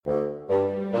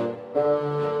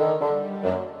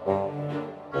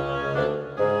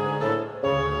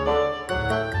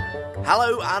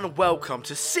Hello and welcome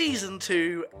to Season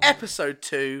 2, Episode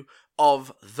 2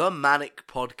 of The Manic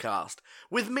Podcast.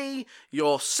 With me,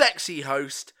 your sexy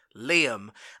host, Liam.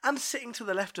 And sitting to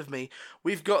the left of me,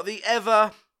 we've got the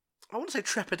ever, I want to say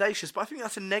trepidatious, but I think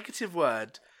that's a negative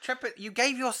word. You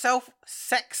gave yourself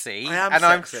sexy. I am and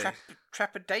sexy. I'm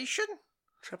trepidation?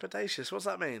 Trepidatious, what's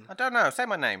that mean? I don't know. Say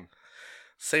my name.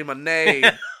 Say my name,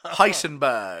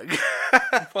 Heisenberg.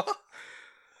 What?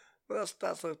 Well,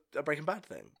 that's a Breaking Bad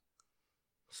thing.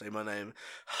 Say my name.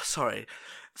 Sorry.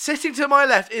 Sitting to my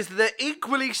left is the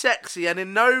equally sexy and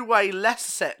in no way less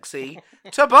sexy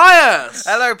Tobias.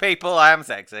 Hello, people. I am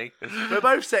sexy. We're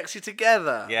both sexy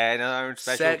together. Yeah, no,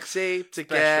 special. Sexy special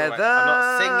together. way. I'm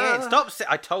not singing.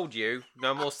 Stop. I told you.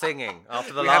 No more singing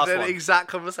after the we last had an one. exact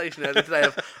conversation earlier today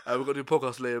of, we've got to do a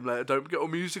podcast, Liam, later. Don't get all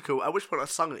musical. At which point I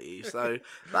sung at you, so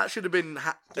that should have been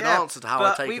an answer to how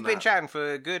I've taken we've been that. chatting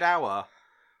for a good hour,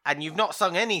 and you've not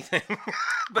sung anything.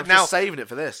 But I'm now, just saving it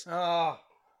for this. oh,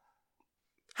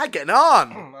 How you getting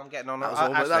on? I'm getting on. That was,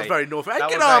 actually, that was very northern. How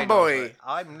that you was getting on, very boy? naughty.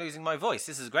 I'm losing my voice.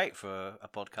 This is great for a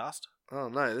podcast. Oh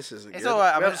no, this isn't It's good. all right,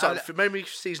 We I'm- haven't started- maybe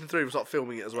season 3 we'll start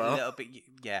filming it as A well. little bit,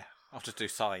 yeah. I'll just do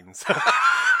signs.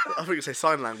 I think you say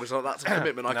sign language. Like, that's a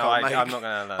commitment I No, can't make. I'm not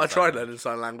going to learn. I tried sign learning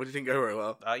sign language. It didn't go very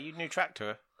well. You knew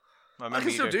tractor. I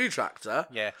can still do tractor.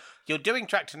 Yeah, you're doing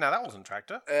tractor now. That wasn't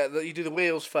tractor. You do the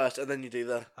wheels first, and then you do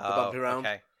the bumpy round.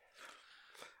 Okay.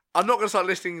 I'm not going to start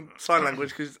listing sign language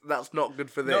because that's not good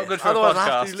for this. Not good for a Otherwise, I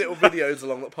have to podcast. do little videos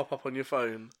along that pop up on your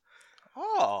phone.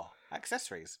 Oh,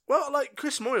 accessories. Well, like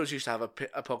Chris Moyles used to have a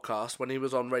podcast when he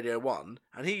was on Radio 1,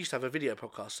 and he used to have a video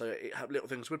podcast, so it had little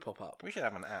things would pop up. We should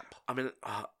have an app. I mean,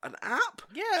 an app?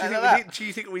 Yeah, Do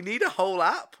you think we need a whole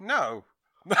app? No.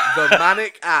 The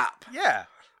Manic app. Yeah.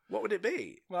 What would it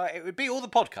be? Well, it would be all the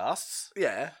podcasts,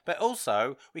 Yeah. but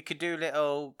also we could do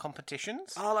little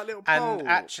competitions. Oh, like little polls. And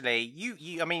actually, you,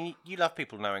 I mean, you love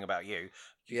people knowing about you.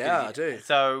 Yeah, I do.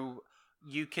 So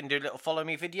you can do little follow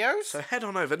me videos. So head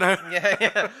on over. No.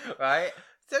 Yeah, right.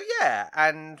 So yeah,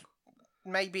 and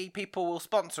maybe people will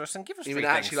sponsor us and give us You free mean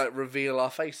actually things. like reveal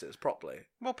our faces properly?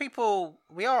 Well,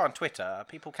 we are on Twitter.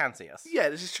 People can see us. Yeah,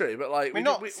 this is true, but like We're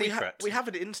not we secret. we have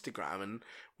an Instagram and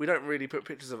we don't really put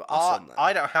pictures of us I on there.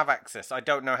 I don't have access. I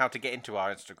don't know how to get into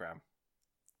our Instagram.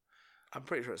 I'm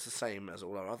pretty sure it's the same as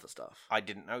all our other stuff. I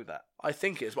didn't know that. I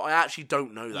think it is, but I actually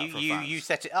don't know that for a fact. You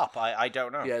set it up. I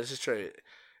don't know. Yeah, this is true.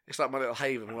 It's like my little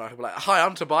haven where I can be like, "Hi,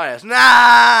 I'm Tobias."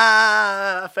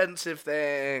 Nah, offensive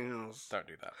things. Don't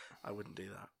do that. I wouldn't do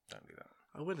that. Don't do that.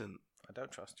 I wouldn't. I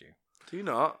don't trust you. Do you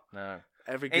not? No.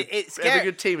 Every good, It's every scary.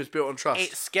 good team is built on trust.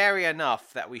 It's scary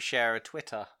enough that we share a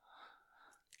Twitter.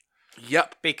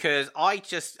 Yep. Because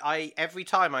every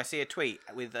time I see a tweet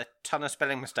with a ton of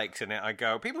spelling mistakes in it, I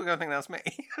go, people are going to think that's me.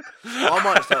 I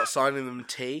might start signing them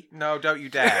T. No, don't you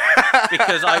dare.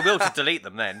 Because I will just delete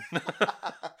them then.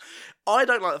 I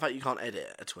don't like the fact you can't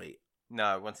edit a tweet.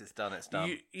 No, once it's done, it's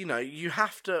done. You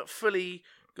have to fully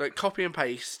like copy and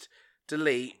paste,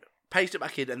 delete, paste it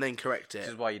back in, and then correct Which is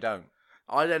it. why you don't.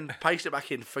 I then paste it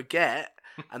back in, forget,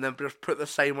 and then just put the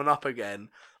same one up again,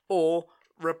 or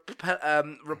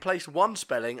replace one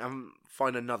spelling and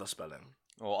find another spelling.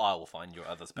 Or I will find your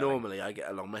other spelling. Normally, I get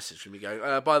a long message from you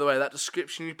going, by the way, that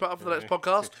description you put up for the next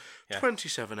podcast, Yeah.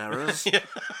 27 errors. Yeah.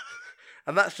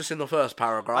 And that's just in the first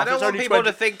paragraph. I don't It's want only people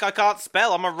to think I can't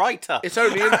spell. I'm a writer. It's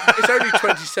only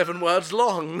 27 words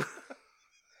long.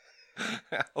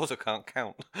 Also can't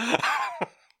count.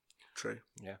 True.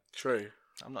 Yeah. True.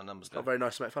 I'm not a numbers guy. Not very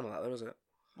nice to make fun of that, though, is it?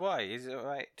 Why? Is it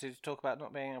alright to talk about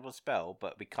not being able to spell,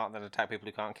 but we can't then attack people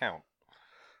who can't count?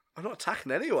 I'm not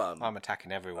attacking anyone. I'm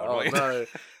attacking everyone. Oh, What are you no.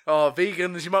 Oh,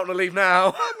 vegans, you might want to leave now.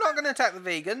 I'm not going to attack the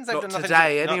vegans. They've Not done nothing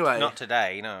today, to, anyway. Not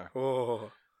today, no.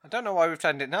 Oh. I don't know why we've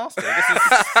turned it nasty. This is...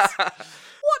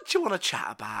 What do you want to chat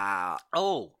about?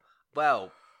 Oh,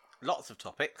 well, lots of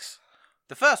topics.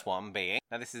 The first one being,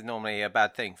 now this is normally a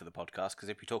bad thing for the podcast, because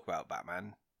if we talk about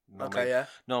Batman,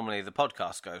 normally the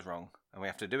podcast goes wrong, and we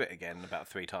have to do it again about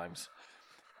 3 times.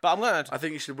 But I'm going to... I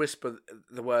think you should whisper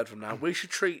the word from now. We should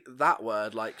treat that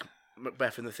word like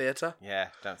Macbeth in the theatre. Yeah,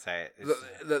 don't say it.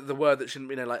 It's... The word that shouldn't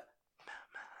be, like...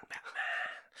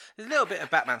 There's a little bit of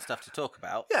Batman stuff to talk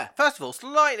about. Yeah. First of all,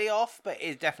 slightly off, but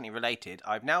is definitely related.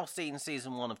 I've now seen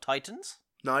season 1 of Titans.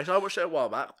 Nice. I watched it a while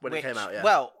back when it came out, yeah.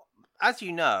 Well, as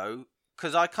you know,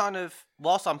 because I kind of,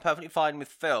 whilst I'm perfectly fine with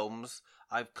films,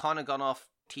 I've kind of gone off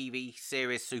TV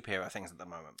series superhero things at the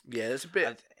moment. Yeah, it's a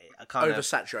bit I kind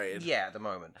oversaturated. Yeah, at the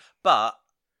moment. But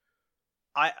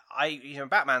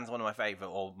Batman's one of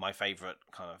my favorite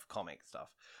kind of comic stuff.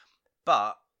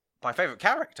 But my favorite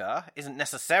character isn't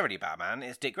necessarily Batman,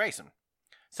 it's Dick Grayson.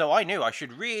 So I knew I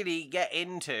should really get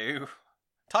into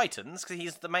Titans because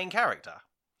he's the main character.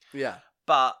 Yeah.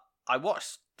 But I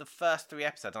watched the first 3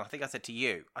 episodes, and I think I said to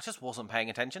you, I just wasn't paying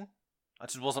attention. I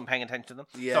just wasn't paying attention to them.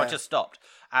 Yeah. So I just stopped.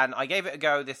 And I gave it a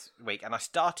go this week, and I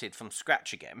started from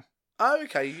scratch again. Oh,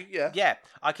 okay, yeah. Yeah,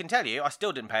 I can tell you, I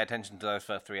still didn't pay attention to those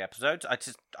first 3 episodes.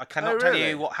 I cannot tell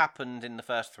you what happened in the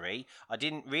first 3. I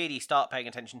didn't really start paying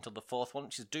attention until the 4th one,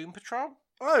 which is Doom Patrol.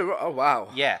 Oh wow.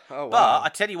 Yeah. Oh, wow. But I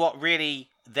tell you what really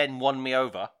then won me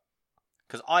over,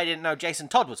 because I didn't know Jason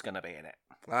Todd was going to be in it.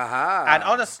 Aha. And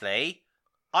honestly,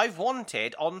 I've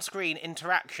wanted on-screen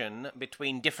interaction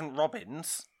between different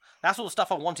Robins. That's all the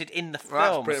stuff I wanted in the films.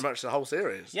 Well, that's pretty much the whole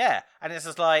series. Yeah, and it's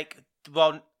just like,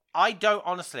 well, I don't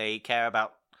honestly care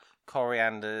about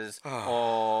Corianders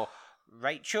or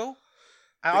Rachel.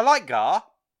 And I like Gar,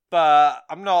 but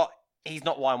he's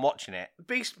not why I'm watching it.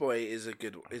 Beast Boy is a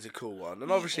cool one.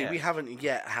 And obviously we haven't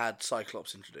yet had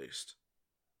Cyclops introduced.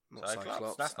 Not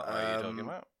Cyclops. That's not what you're talking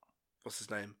about. What's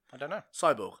his name? I don't know.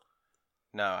 Cyborg.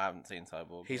 No, I haven't seen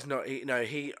Cyborg. He's not.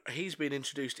 He's been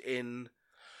introduced in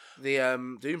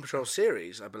the Doom Patrol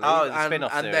series, I believe. Oh, the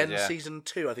spin-off and series, then season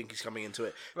 2, I think he's coming into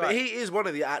it. Right. But he is one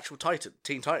of the actual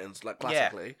Teen Titans, like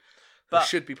classically. But he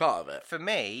should be part of it. For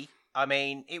me, I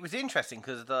mean, it was interesting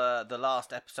because the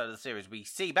last episode of the series, we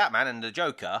see Batman and the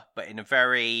Joker, but in a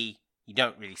very... You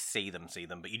don't really see them,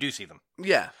 but you do see them.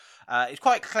 Yeah. It's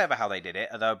quite clever how they did it,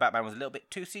 although Batman was a little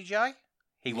bit too CGI.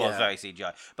 He was very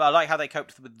CGI. But I like how they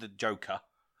coped with the Joker.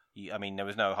 I mean, there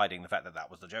was no hiding the fact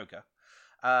that was the Joker.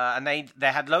 And they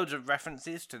had loads of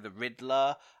references to the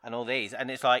Riddler and all these.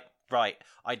 And it's like, right,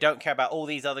 I don't care about all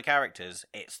these other characters.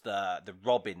 It's the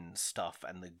Robin stuff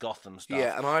and the Gotham stuff.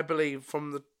 Yeah, and I believe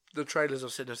from the trailers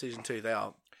of Season 2, they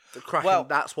are... The Kraken,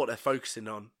 that's what they're focusing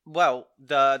on. Well,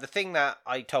 the thing that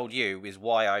I told you is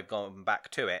why I've gone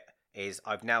back to it, is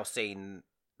I've now seen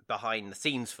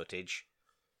behind-the-scenes footage,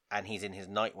 and he's in his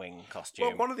Nightwing costume.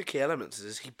 Well, one of the key elements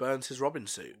is he burns his Robin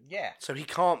suit. Yeah. So he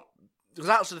can't... Because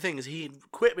that's the thing, is he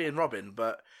quit being Robin,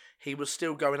 but he was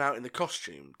still going out in the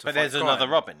costume to But fight there's crime. another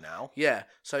Robin now. Yeah,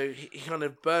 so he kind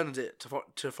of burns it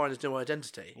to find his new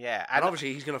identity. Yeah. And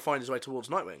obviously he's going to find his way towards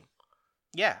Nightwing.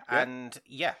 Yeah, and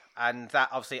that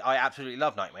obviously I absolutely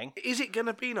love Nightwing. Is it going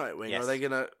to be Nightwing, yes. or are they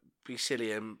going to be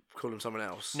silly and call him someone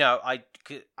else? No, I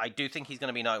do think he's going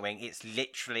to be Nightwing. It's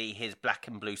literally his black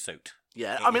and blue suit.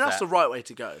 Yeah, I mean, that's the right way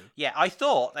to go. Yeah, I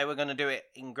thought they were going to do it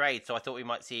in grade, so I thought we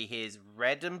might see his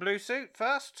red and blue suit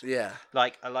first. Yeah.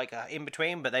 Like in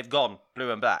between, but they've gone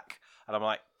blue and black. And I'm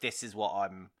like, this is what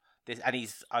I'm... And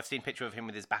I've seen a picture of him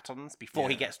with his batons before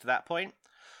he gets to that point.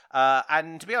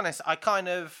 And to be honest, I kind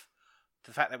of...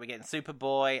 The fact that we're getting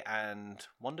Superboy and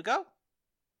Wonder Girl?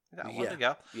 Is that Wonder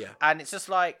Girl? Yeah. And it's just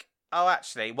like, oh,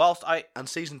 actually, whilst I... And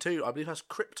Season 2, I believe, has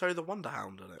Crypto the Wonder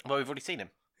Hound in it. Well, we've already seen him.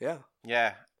 Yeah.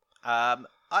 Yeah.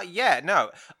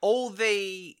 No. All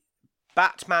the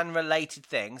Batman-related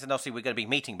things, and obviously we're going to be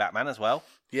meeting Batman as well.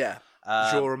 Yeah.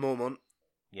 Jorah Mormont.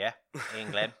 Yeah,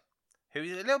 Ian Glenn. Who's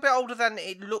a little bit older than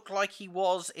it looked like he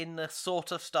was in the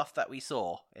sort of stuff that we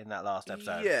saw in that last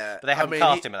episode. Yeah. But they haven't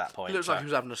cast him at that point. He looks like he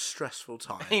was having a stressful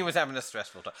time. He was having a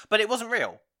stressful time. But it wasn't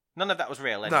real. None of that was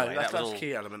real anyway. No, that's all a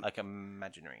key element. Like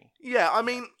imaginary. Yeah, I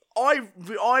mean, I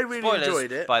really Spoilers,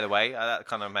 enjoyed it. By the way, that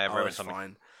kind of may have ruined something.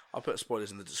 Fine. I'll put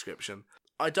spoilers in the description.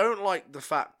 I don't like the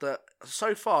fact that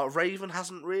so far Raven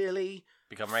hasn't really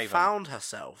found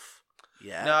herself.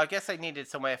 Yeah. No, I guess they needed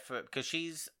somewhere for... Because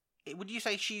she's... Would you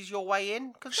say she's your way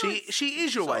in? She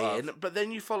is your way in, but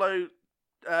then you follow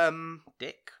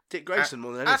Dick Grayson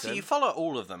more than anything. Actually, you follow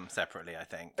all of them separately, I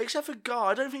think. Except for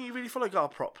Gar. I don't think you really follow Gar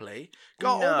properly.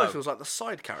 Gar almost feels like the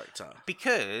side character.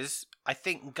 Because I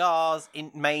think Gar's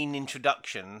main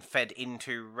introduction fed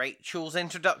into Rachel's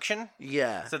introduction.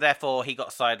 Yeah. So therefore, he got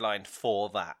sidelined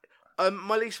for that.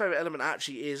 My least favourite element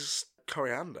actually is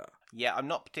Coriander. Yeah, I'm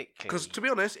not particularly... Because to be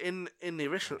honest, in the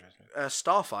original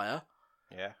Starfire...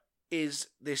 Yeah. Is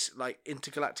this like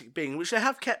intergalactic being, which they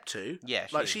have kept to. Yeah,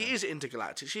 she is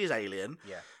intergalactic. She is alien.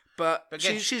 Yeah, but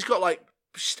again, she's got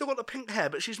she's still got the pink hair,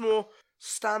 but she's more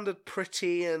standard,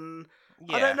 pretty, and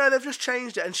I don't know. They've just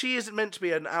changed it, and she isn't meant to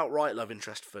be an outright love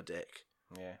interest for Dick.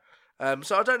 Yeah.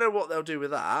 So I don't know what they'll do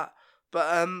with that, but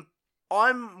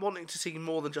I'm wanting to see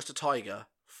more than just a tiger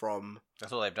from.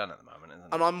 That's all they've done at the moment, isn't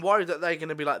it? And I'm worried that they're going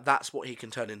to be like, that's what he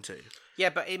can turn into. Yeah,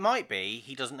 but it might be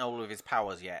he doesn't know all of his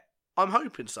powers yet. I'm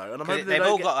hoping so, and I'm hoping they've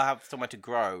all got to have somewhere to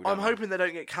grow. I'm hoping they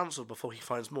don't get cancelled before he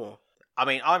finds more. I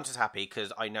mean, I'm just happy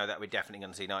because I know that we're definitely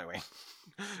going to see Nightwing.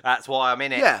 That's why I'm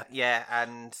in it. Yeah,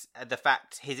 and the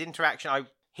fact his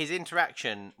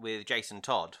interaction with Jason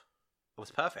Todd was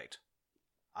perfect.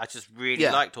 I just really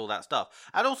liked all that stuff,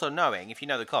 and also knowing, if you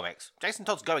know the comics, Jason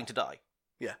Todd's going to die.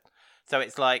 Yeah. So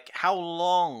it's like, how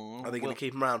long are they going to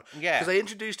keep him around? Yeah. Because they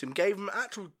introduced him, gave him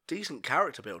actual decent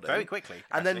character building. Very quickly.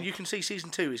 And then you can see season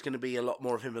 2 is going to be a lot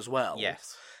more of him as well.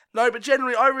 Yes. No, but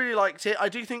generally, I really liked it. I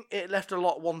do think it left a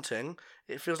lot wanting.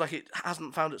 It feels like it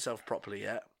hasn't found itself properly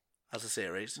yet as a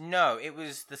series. No, it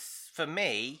was, for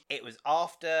me, it was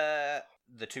after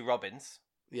the 2 Robins.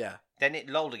 Yeah. Then it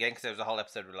lulled again because there was a whole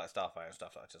episode with like Starfire and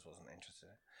stuff that I just wasn't interested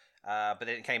in. But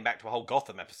then it came back to a whole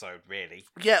Gotham episode, really.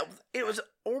 Yeah, it was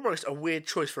almost a weird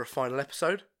choice for a final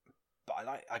episode.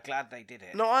 But I'm glad they did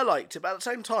it. No, I liked it, but at the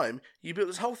same time, you built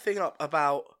this whole thing up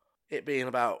about it being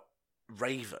about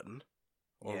Raven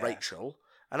or Rachel,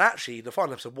 and actually the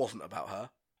final episode wasn't about her.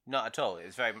 Not at all. It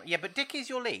was very... Yeah, but Dick is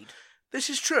your lead.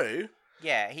 This is true.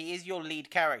 Yeah, he is your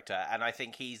lead character, and I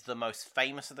think he's the most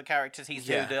famous of the characters. He's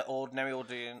the ordinary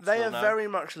audience. They have very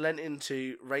much lent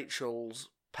into Rachel's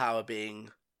power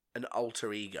being an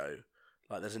alter ego.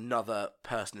 Like, there's another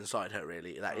person inside her,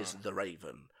 really. That is the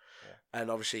Raven. Yeah.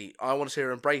 And obviously, I want to see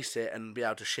her embrace it and be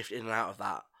able to shift in and out of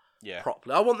that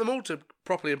properly. I want them all to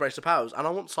properly embrace the powers, and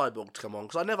I want Cyborg to come on,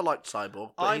 because I never liked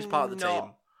Cyborg, but he's part of the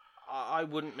team. I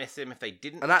wouldn't miss him if they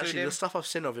didn't. And actually, the stuff I've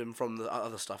seen of him from the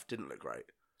other stuff didn't look great.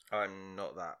 I'm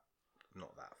not that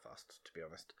fussed, to be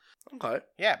honest. Okay.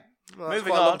 Yeah. Well,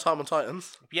 moving on. A long time on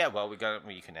Titans. Yeah, well,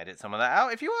 you can edit some of that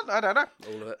out if you want. I don't know.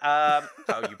 All of it.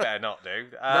 Oh, you better not do.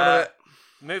 None of it.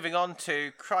 Moving on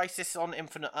to Crisis on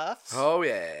Infinite Earths. Oh,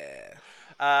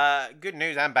 yeah. Good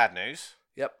news and bad news.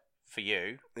 Yep. For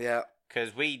you. Yeah.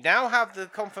 Because we now have the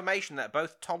confirmation that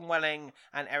both Tom Welling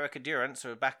and Erica Durance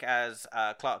are back as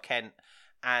Clark Kent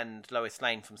and Lois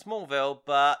Lane from Smallville,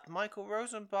 but Michael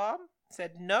Rosenbaum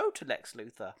said no to Lex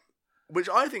Luthor. Which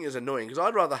I think is annoying, because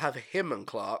I'd rather have him and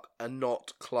Clark and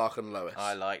not Clark and Lois.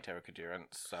 I liked Erica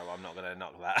Durance, so I'm not going to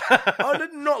knock that. I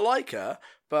did not like her,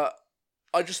 but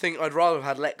I just think I'd rather have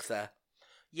had Lex there.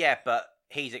 Yeah, but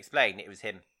he's explained it was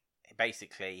him.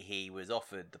 Basically, he was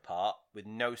offered the part with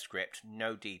no script,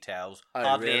 no details,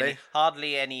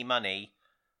 hardly any money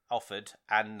offered,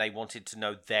 and they wanted to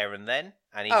know there and then.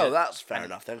 And that's fair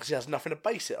enough then, because he has nothing to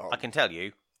base it on. I can tell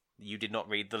you, you did not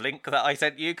read the link that I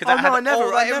sent you, because I never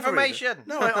all that read information.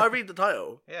 No, I read the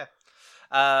title. Yeah.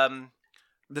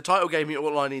 The title gave me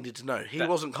all I needed to know. He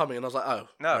wasn't coming, and I was like, oh,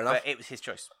 no, fair enough. But it was his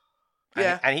choice.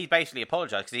 And he basically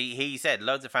apologised, because he said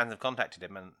loads of fans have contacted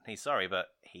him, and he's sorry, but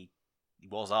he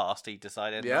was asked, he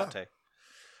decided not to.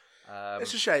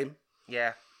 It's a shame.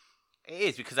 Yeah, it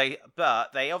is, because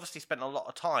they obviously spent a lot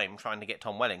of time trying to get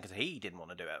Tom Welling, because he didn't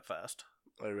want to do it at first.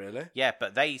 Oh, really? Yeah,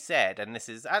 but they said, and this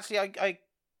is actually,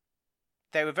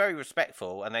 they were very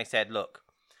respectful, and they said, look,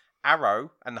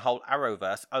 Arrow and the whole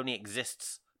Arrowverse only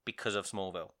exists because of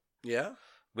Smallville. Yeah.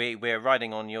 We're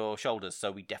riding on your shoulders,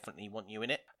 so we definitely want you in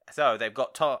it. So they've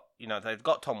got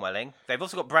Tom Welling. They've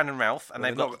also got Brandon Routh, and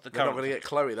they're not going to get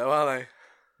Chloe though, are they?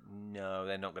 No,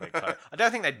 they're not going to get Chloe. I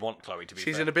don't think they'd want Chloe to be.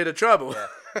 She's in a bit of trouble.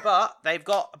 Yeah. But they've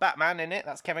got Batman in it.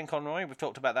 That's Kevin Conroy. We've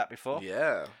talked about that before.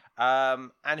 Yeah.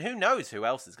 And who knows who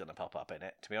else is going to pop up in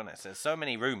it? To be honest, there's so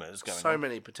many rumours going on. So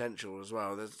many potential as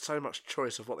well. There's so much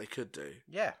choice of what they could do.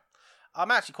 Yeah,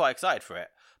 I'm actually quite excited for it.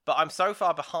 But I'm so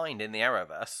far behind in the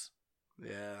Arrowverse.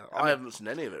 Yeah, I haven't seen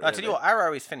any of it. I'll tell you what,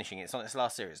 Arrow is finishing. It's on its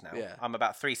last series now. Yeah. I'm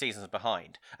about 3 seasons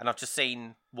behind, and I've just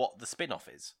seen what the spin-off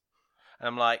is. And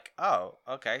I'm like, oh,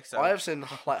 okay. So I have seen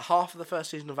like half of the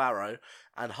first season of Arrow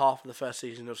and half of the first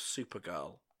season of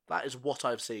Supergirl. That is what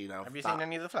I've seen now. Have you seen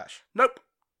any of The Flash? Nope.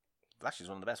 Flash is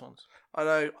one of the best ones. I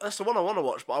know. That's the one I want to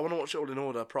watch, but I want to watch it all in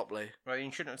order properly. Well,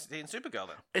 you shouldn't have seen Supergirl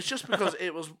then. It's just because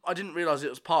I didn't realise it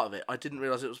was part of it. I didn't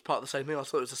realise it was part of the same thing. I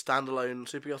thought it was a standalone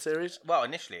Supergirl series. Well,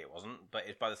 initially it wasn't, but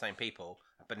it's by the same people.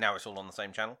 But now it's all on the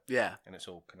same channel. Yeah. And it's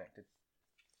all connected.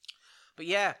 But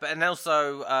yeah, and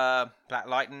also Black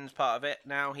Lightning's part of it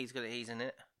now. He's in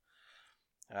it.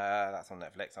 That's on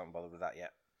Netflix. I haven't bothered with that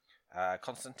yet.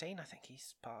 Constantine, I think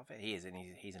he's part of it. He is in.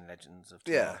 He's in Legends of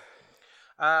Tomorrow.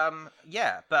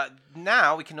 Yeah, but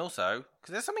now we can also,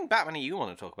 because there's something Batman you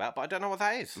want to talk about, but I don't know what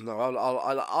that is. No,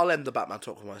 I'll end the Batman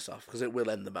talk with myself, because it will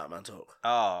end the Batman talk.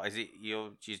 Oh, is it?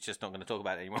 You're just not going to talk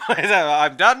about it anymore?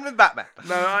 I'm done with Batman.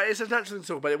 No, it's a natural thing to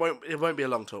talk, but it won't be a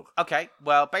long talk. Okay,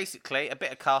 well, basically a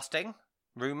bit of casting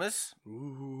rumours.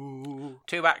 2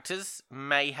 actors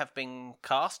may have been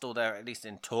cast, or they're at least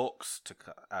in talks to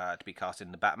be cast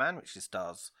in the Batman, which is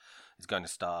going to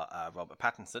star Robert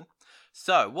Pattinson.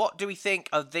 So, what do we think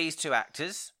of these 2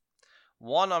 actors?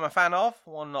 One I'm a fan of,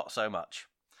 one not so much.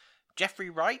 Jeffrey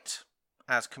Wright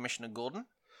as Commissioner Gordon.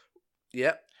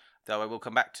 Yep. Though I will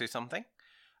come back to something.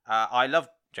 I love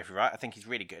Jeffrey Wright. I think he's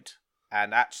really good.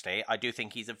 And actually, I do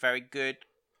think he's a very good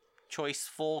choice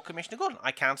for Commissioner Gordon.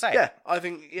 I can say. Yeah, I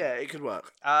think, it could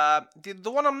work.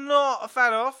 The one I'm not a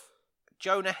fan of,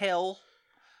 Jonah Hill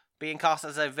being cast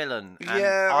as a villain.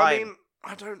 And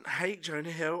I don't hate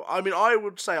Jonah Hill. I mean, I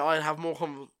would say I have more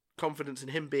confidence in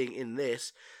him being in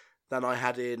this than I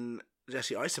had in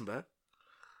Jesse Eisenberg.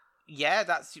 Yeah,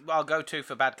 that's our go-to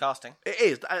for bad casting. It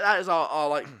is. That is our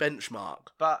like benchmark.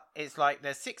 But it's like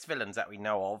there's 6 villains that we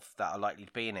know of that are likely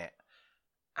to be in it.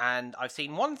 And I've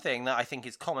seen one thing that I think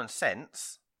is common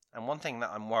sense and one thing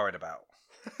that I'm worried about.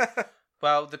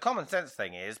 Well, the common sense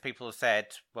thing is people have said,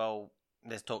 well,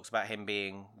 there's talks about him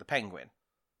being the Penguin.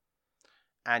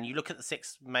 And you look at the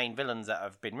 6 main villains that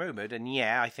have been rumoured, and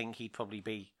I think he'd probably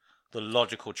be the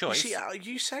logical choice.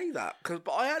 You say that,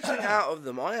 but I actually, out of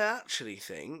them, I actually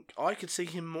think I could see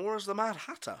him more as the Mad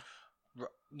Hatter.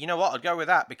 You know what? I'd go with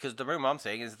that because the rumour I'm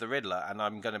seeing is the Riddler, and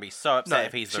I'm going to be so upset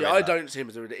if he's the Riddler. I don't see him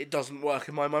as the Riddler. It doesn't work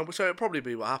in my mind, so it'll probably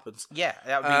be what happens. Yeah,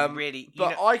 that would be really...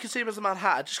 But I could see him as the Mad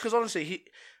Hatter, just because honestly,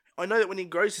 I know that when he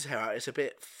grows his hair out, it's a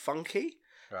bit funky.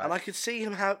 Right. And I could see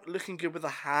him looking good with a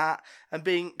hat and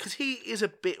being... Because he is a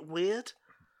bit weird.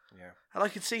 Yeah. And I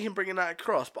could see him bringing that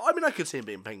across. But I mean, I could see him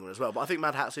being Penguin as well. But I think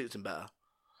Mad Hat suits him better.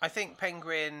 I think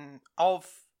Penguin of...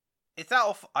 Is that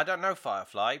off? I don't know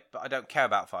Firefly, but I don't care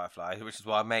about Firefly, which is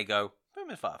why I may go,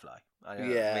 boom, is Firefly. I don't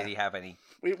really have any...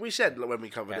 We said when we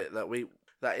covered it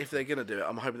that if they're going to do it,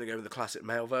 I'm hoping they go with the classic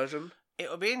male version. It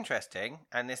would be interesting,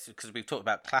 and this is because we've talked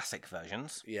about classic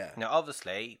versions. Yeah. Now,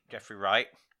 obviously, Jeffrey Wright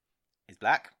is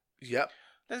black. Yep.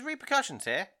 There's repercussions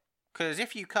here, because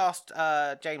if you cast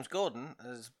James Gordon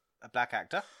as a black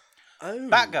actor,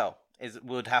 Batgirl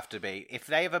would have to be, if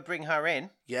they ever bring her in.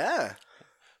 Yeah.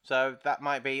 So that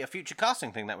might be a future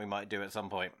casting thing that we might do at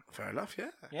some point. Fair enough, yeah.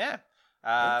 Yeah.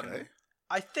 Okay.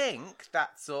 I think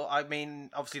that's all. I mean,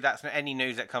 obviously, that's any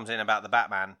news that comes in about the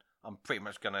Batman, I'm pretty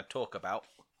much going to talk about.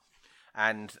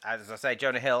 And as I say,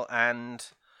 Jonah Hill and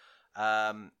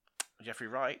Jeffrey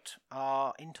Wright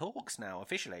are in talks now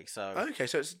officially. So okay,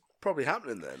 so it's probably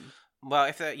happening then. Well,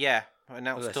 if they're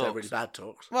announced talks, they're really bad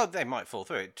talks. Well, they might fall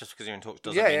through it just because you're in talks.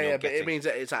 Doesn't mean you're but it means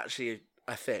that it's actually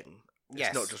a thing.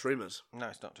 Yes. It's not just rumours. No,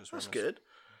 it's not just rumours. That's good.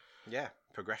 Yeah,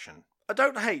 progression. I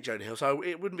don't hate Jonah Hill, so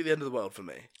it wouldn't be the end of the world for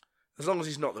me, as long as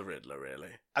he's not the Riddler,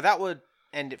 really. That would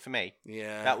end it for me.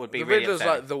 Yeah, that would be. The really Riddler's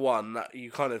upsetting. like the one that you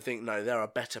kind of think, no, there are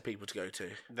better people to go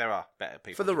to. There are better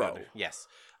people for the role. Yes,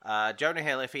 Jonah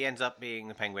Hill. If he ends up being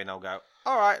the Penguin, I'll go.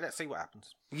 All right, let's see what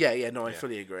happens. I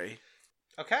fully agree.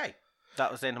 Okay,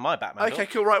 that was the end of my Batman. Okay,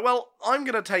 cool. Right, well, I'm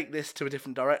going to take this to a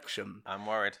different direction. I'm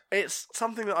worried. It's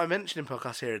something that I mention in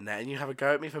podcasts here and there, and you have a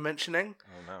go at me for mentioning.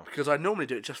 Oh no! Because I normally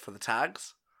do it just for the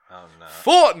tags. Oh no!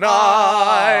 Fortnite!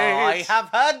 I have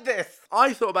heard this!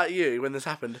 I thought about you when this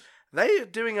happened. They're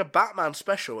doing a Batman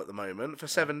special at the moment for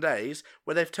 7 days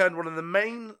where they've turned one of the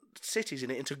main cities in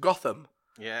it into Gotham.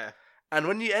 Yeah. And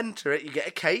when you enter it, you get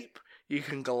a cape, you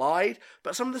can glide,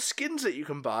 but some of the skins that you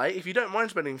can buy, if you don't mind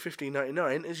spending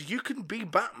 $15.99, is you can be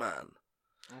Batman.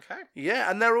 Okay.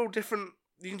 Yeah, and they're all different.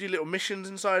 You can do little missions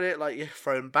inside it, like you're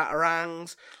throwing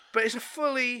batarangs, but it's a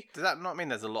fully... Does that not mean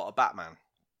there's a lot of Batman?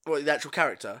 What, the actual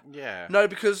character? Yeah. No,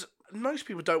 because most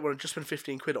people don't want to just spend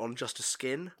 15 quid on just a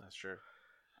skin. That's true.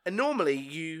 And normally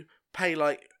you pay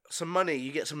like some money,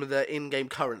 you get some of the in-game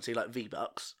currency like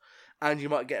V-Bucks, and you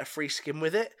might get a free skin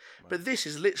with it. Right. But this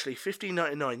is literally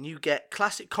 $15.99. You get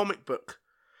classic comic book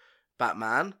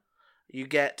Batman, you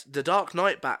get the Dark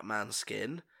Knight Batman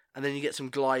skin, and then you get some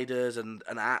gliders and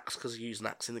an axe because you use an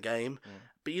axe in the game. Mm.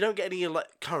 But you don't get any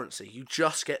like currency. You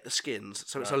just get the skins.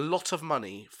 So it's a lot of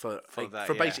money for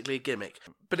basically a gimmick.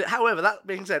 But however, that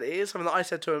being said, it is something that I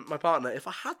said to my partner, if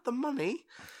I had the money,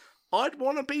 I'd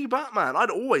want to be Batman.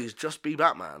 I'd always just be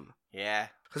Batman. Yeah.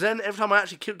 Because then every time I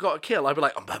actually got a kill, I'd be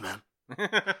like, I'm Batman.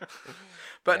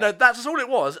 But no, that's all it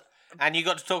was. And you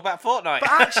got to talk about Fortnite. But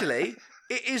actually,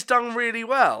 it is done really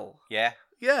well. Yeah.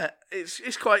 Yeah,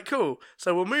 it's quite cool.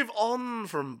 So we'll move on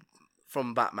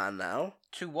from Batman now.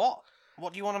 To what?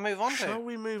 What do you want to move on to? Shall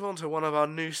we move on to one of our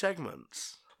new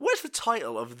segments? What's the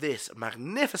title of this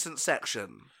magnificent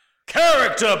section?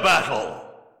 Character Battle!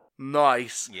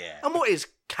 Nice. Yeah. And what is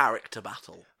Character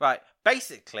Battle? Right.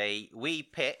 Basically, we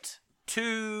pit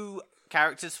 2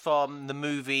 characters from the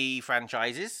movie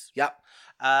franchises. Yep.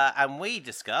 And we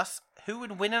discuss who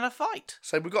would win in a fight.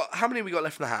 So how many have we got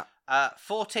left in the hat?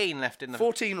 14 left in the...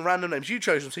 14 random names. You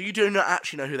chose them, so you do not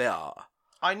actually know who they are.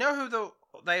 I know who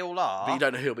they all are. But you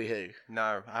don't know who'll be who.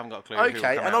 No, I haven't got a clue.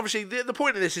 Okay, and obviously the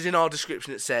point of this is in our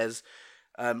description it says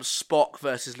Spock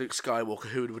versus Luke Skywalker,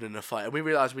 who would win in a fight. And we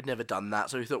realised we'd never done that,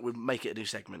 so we thought we'd make it a new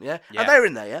segment, yeah? And they're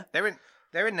in there, yeah?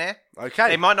 They're in there. Okay.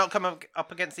 They might not come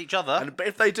up against each other. But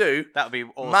if they do... that would be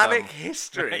awesome. Manic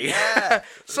history. Yeah.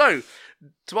 So,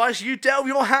 Tobias, you delve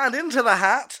your hand into the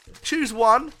hat. Choose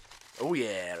one. Oh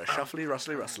yeah, a shuffly,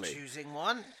 rustly. Choosing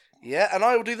one. Yeah, and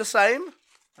I will do the same.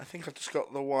 I think I've just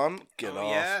got the one. Get off.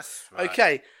 Yes. Right.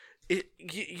 Okay.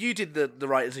 You did the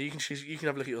right, so you can choose. You can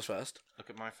have a look at yours first. Look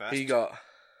at my first. Who you got?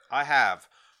 I have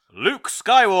Luke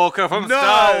Skywalker from No!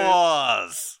 Star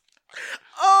Wars.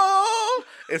 Oh!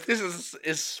 If this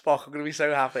is Spock, I'm going to be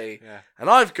so happy. Yeah. And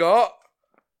I've got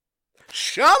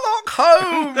Sherlock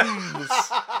Holmes.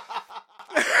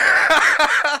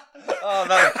 Oh,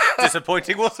 that was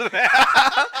disappointing, wasn't it?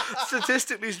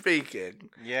 Statistically speaking,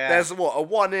 Yeah. there's a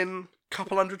 1 in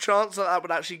couple hundred chance that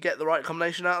would actually get the right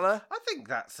combination out there. I think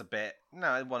that's a bit...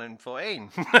 No, 1 in 14.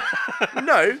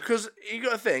 No, because you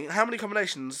got to think, how many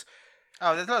combinations?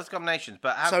 Oh, there's lots of combinations,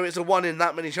 but... So it's a 1 in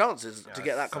that many chances to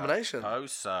get that combination. Oh,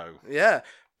 so. Yeah.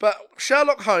 But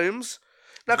Sherlock Holmes...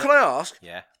 Now, can I ask,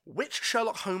 Yeah. which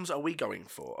Sherlock Holmes are we going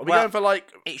for? Are we going for,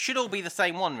 like... It should all be the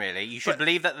same one, really. You should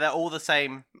believe that they're all the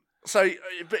same... So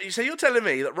you're telling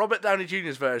me that Robert Downey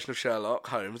Jr.'s version of Sherlock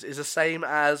Holmes is the same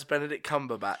as Benedict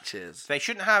Cumberbatch's? They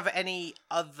shouldn't have any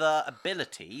other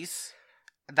abilities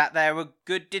that they're a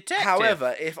good detective.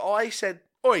 However, if I said,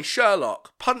 "Oi,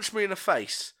 Sherlock, punch me in the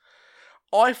face,"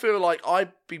 I feel like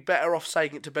I'd be better off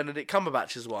saying it to Benedict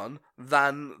Cumberbatch's one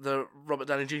than the Robert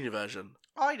Downey Jr. version.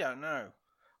 I don't know.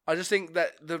 I just think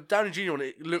that the Downey Jr. one,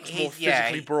 it looks more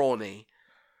physically brawny.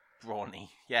 Brawny.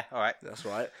 Yeah, all right. That's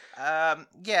right.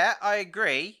 Yeah, I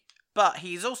agree. But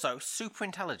he's also super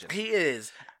intelligent. He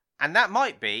is. And that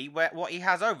might be what he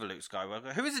has over Luke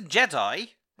Skywalker, who is a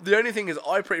Jedi. The only thing is,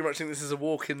 I pretty much think this is a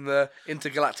walk in the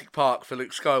intergalactic park for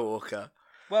Luke Skywalker.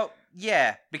 Well,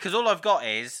 yeah, because all I've got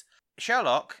is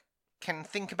Sherlock can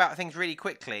think about things really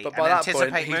quickly But and by that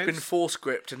anticipate point, moves. he's been force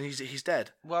gripped and he's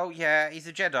dead. Well, yeah, he's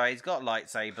a Jedi. He's got a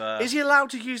lightsaber. Is he allowed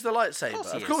to use the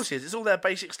lightsaber? Of course he is. It's all their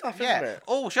basic stuff, isn't Yeah. it?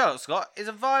 All Sherlock's got is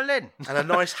a violin. And a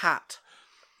nice hat.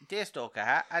 Deerstalker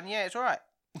hat, and yeah, it's all right.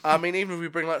 I mean, even if we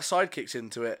bring like sidekicks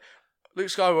into it, Luke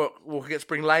Skywalker gets to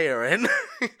bring Leia in.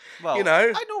 Well, you know,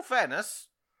 in all fairness,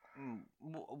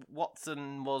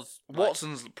 Watson was...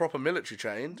 Watson's proper military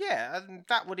trained. Yeah, and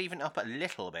that would even up a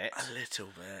little bit. A little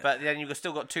bit. But then you've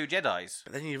still got 2 Jedis.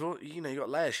 But then you got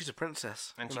Leia. She's a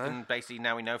princess. And she can basically,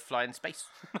 now we know, fly in space.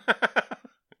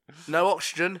 No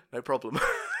oxygen, no problem.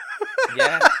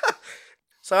 Yeah.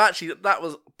 So actually, that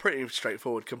was pretty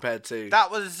straightforward compared to... That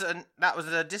was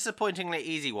a disappointingly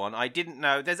easy one. I didn't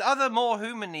know. There's other more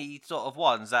human-y sort of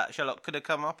ones that Sherlock could have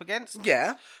come up against.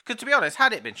 Yeah. Because to be honest,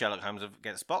 had it been Sherlock Holmes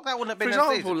against Spock, that wouldn't have been...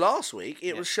 For example, last week,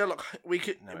 it was Sherlock... Last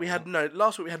week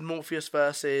we had Morpheus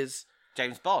versus...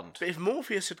 James Bond. But if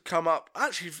Morpheus had come up...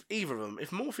 Actually, if either of them,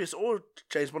 if Morpheus or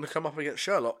James Bond had come up against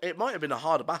Sherlock, it might have been a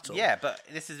harder battle. Yeah, but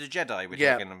this is a Jedi we're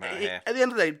talking about here. At the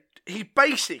end of the day, he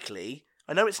basically...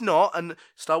 I know it's not, and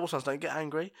Star Wars fans don't get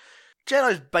angry.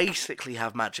 Jedis basically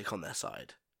have magic on their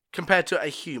side, compared to a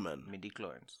human.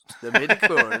 Midi-chlorians. The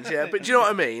midi-chlorians, yeah. But do you know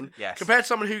what I mean? Yes. Compared to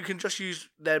someone who can just use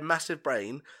their massive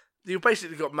brain, you've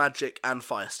basically got magic and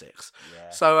fire sticks.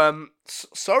 Yeah. So,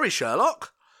 sorry,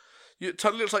 Sherlock. It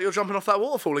looks like you're jumping off that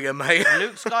waterfall again, mate.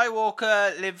 Luke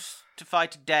Skywalker lives to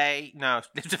fight a day. No,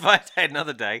 lives to fight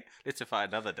another day. Lives to fight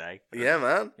another day. Yeah,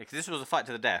 man. Because this was a fight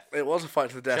to the death. It was a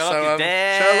fight to the death. Sherlock is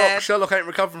dead. Sherlock ain't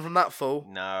recovering from that fall.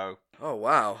 No. Oh,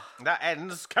 wow. That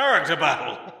ends Character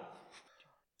battle.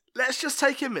 Let's just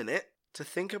take a minute to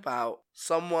think about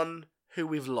someone who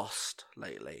we've lost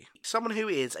lately. Someone who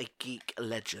is a geek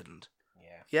legend.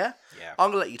 Yeah? Yeah.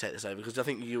 I'm going to let you take this over because I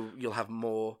think you'll have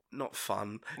more, not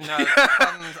fun. No,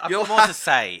 I've got more to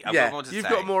say. You've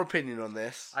got more opinion on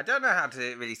this. I don't know how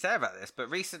to really say about this, but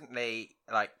recently,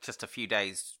 like just a few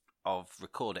days of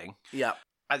recording, Yeah.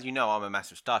 as you know, I'm a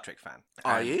massive Star Trek fan.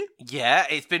 Are you? Yeah,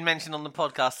 it's been mentioned on the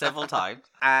podcast several times.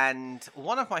 And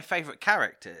one of my favourite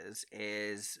characters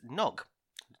is Nog,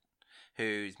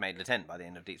 who's made Lieutenant by the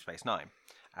end of Deep Space Nine.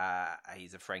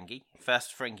 He's a Ferengi.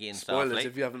 First Ferengi in Starfleet. Spoilers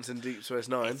if you haven't seen Deep Space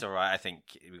Nine. It's alright, I think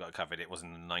we got it covered. It was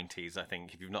in the 90s, I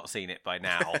think, if you've not seen it by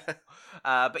now.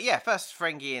 But yeah, first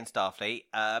Ferengi in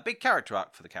Starfleet. Big character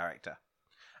arc for the character.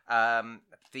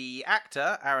 The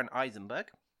actor, Aaron Eisenberg,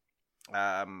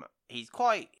 he's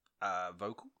quite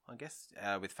vocal, I guess,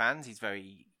 with fans. He's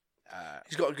very...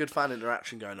 He's got a good fan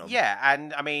interaction going on. Yeah,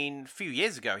 and I mean, a few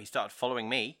years ago, he started following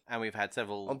me, and we've had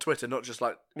several... On Twitter, not just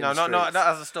like No, not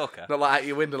as a stalker. Not like at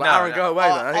your window, like, Aaron, go away,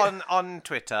 man. On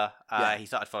Twitter, he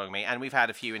started following me, and we've had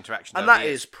a few interactions. And that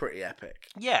is pretty epic.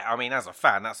 Yeah, I mean, as a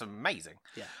fan, that's amazing.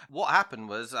 Yeah. What happened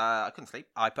was, I couldn't sleep.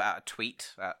 I put out a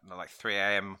tweet at like 3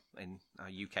 a.m. in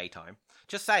UK time,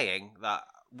 just saying that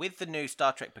with the new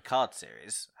Star Trek Picard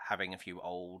series, having a few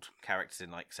old characters in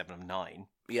like 7 of 9...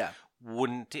 Yeah.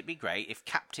 Wouldn't it be great if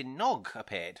Captain Nog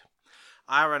appeared?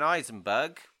 Aaron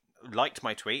Eisenberg liked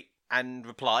my tweet and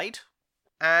replied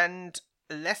And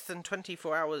less than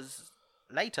 24 hours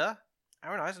later,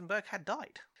 Aaron Eisenberg had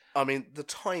died. I mean, the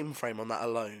time frame on that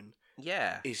alone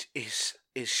is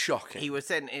shocking. He was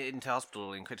sent into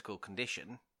hospital in critical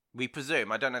condition. We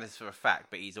presume, I don't know this for a fact,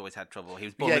 but he's always had trouble. He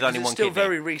was born with only one kidney. It's still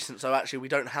very recent, so actually we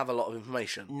don't have a lot of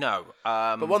information. No.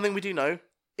 But one thing we do know,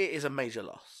 it is a major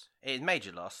loss. It is a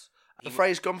major loss. The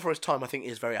phrase "gone for his time" I think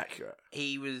is very accurate.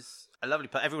 He was a lovely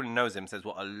person. Everyone who knows him says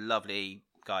what a lovely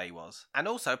guy he was. And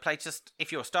also played just,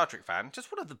 if you're a Star Trek fan,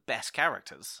 just one of the best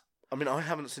characters. I mean, I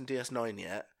haven't seen DS9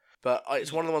 yet, but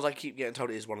it's one of the ones I keep getting told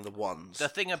it is one of the ones. The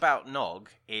thing about Nog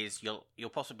is you'll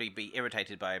possibly be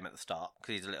irritated by him at the start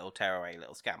because he's a little tearaway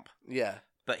little scamp. Yeah.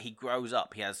 But he grows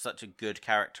up. He has such a good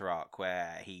character arc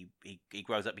where he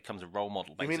grows up, becomes a role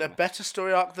model, basically. You mean a better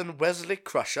story arc than Wesley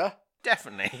Crusher?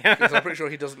 Definitely. Because I'm pretty sure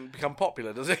he doesn't become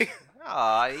popular, does he?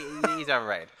 He's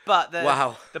overrated. But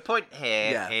the point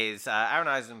here Yeah. is Aaron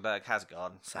Eisenberg has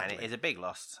gone, Sadly. and it is a big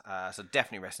loss. So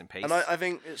definitely rest in peace. And I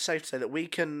think it's safe to say that we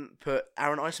can put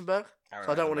Aaron Eisenberg,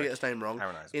 so I don't want to get his name wrong,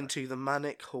 into the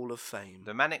Manic Hall of Fame.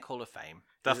 The Manic Hall of Fame.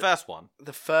 The first one.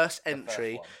 The first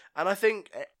entry. one. And I think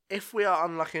if we are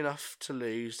unlucky enough to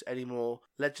lose any more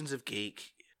Legends of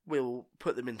Geek, we'll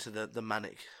put them into the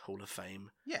Manic Hall of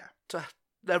Fame. Yeah. To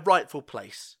their rightful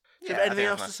place. Do you have anything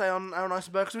else nice. to say on Aaron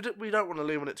Eisenberg? Because we don't want to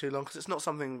loom on it too long, because it's not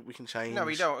something we can change. No,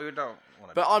 we don't want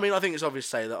to. But I mean, I think it's obvious to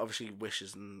say that obviously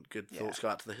wishes and good thoughts go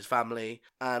out to his family.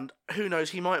 And who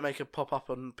knows, he might make a pop-up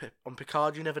on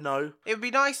Picard, you never know. It would be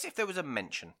nice if there was a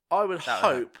mention. I would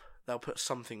hope they'll put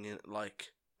something in,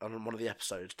 like, on one of the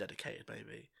episodes dedicated,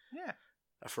 maybe. Yeah.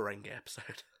 A Ferengi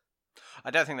episode.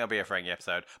 I don't think there'll be a Ferengi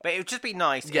episode, but it would just be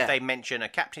nice if they mention a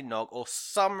Captain Nog or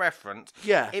some reference.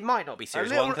 Yeah. It might not be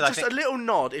Series 1. A little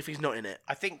nod if he's not in it.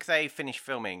 I think they finished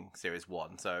filming Series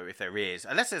 1, so if there is,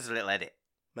 unless there's a little edit.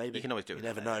 Maybe. You can always do it. You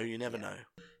never know, you never know.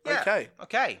 Yeah.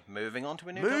 Okay, moving on to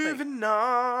a new topic. Moving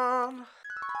on.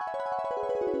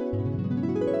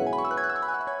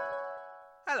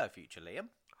 Hello, future Liam.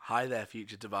 Hi there,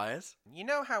 future Tobias. You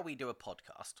know how we do a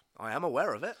podcast? I am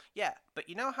aware of it. Yeah, but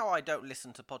you know how I don't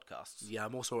listen to podcasts? Yeah,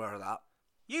 I'm also aware of that.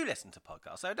 You listen to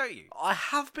podcasts, though, don't you? I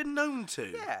have been known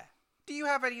to. Yeah. Do you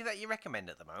have any that you recommend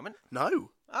at the moment? No.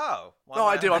 Oh. No,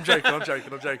 I do. I'm joking.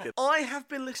 I have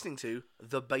been listening to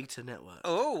the Beta Network.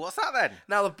 Oh, what's that then?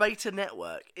 Now, the Beta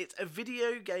Network, it's a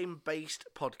video game-based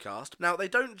podcast. Now, they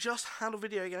don't just handle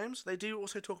video games. They do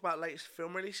also talk about latest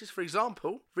film releases. For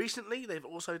example, recently, they've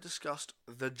also discussed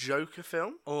the Joker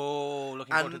film. Oh,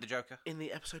 looking forward to the Joker. In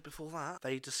the episode before that,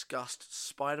 they discussed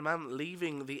Spider-Man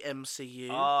leaving the MCU.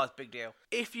 Oh, it's a big deal.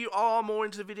 If you are more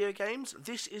into video games,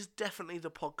 this is definitely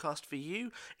the podcast for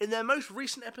you. In their most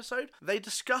recent episode, they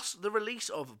discuss the release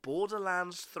of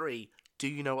Borderlands 3. Do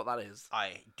you know what that is?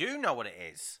 I do know what it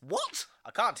is. What?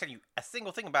 I can't tell you a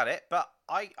single thing about it, but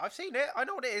I've seen it. I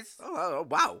know what it is. Oh,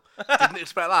 wow. Didn't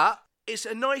expect that. It's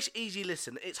a nice, easy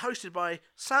listen. It's hosted by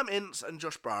Sam Ince and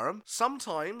Josh Barham.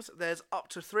 Sometimes there's up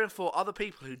to 3 or 4 other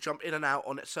people who jump in and out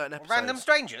on certain episodes. Random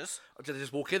strangers? They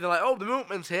just walk in, they're like, oh, the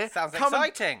Milkman's here. Sounds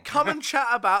exciting. Come and chat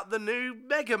about the new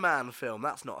Mega Man film.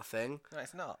 That's not a thing. No,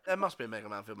 it's not. There must be a Mega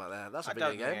Man film out there. That's a I video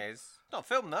don't game. think it is. Not a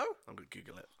film, though. I'm going to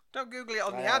Google it. Don't Google it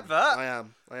on the advert. I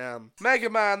am. Mega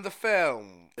Man, the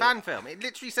film. Fan film. It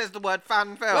literally says the word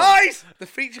fan film. Guys! The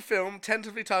feature film,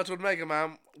 tentatively titled Mega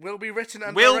Man, will be written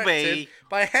and directed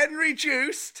by Henry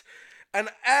Joost and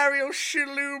Ariel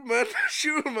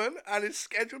Schulman and is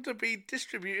scheduled to be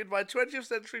distributed by 20th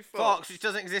Century Fox. Which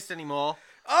doesn't exist anymore.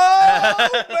 Oh,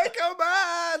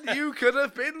 Mega Man! You could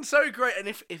have been so great. And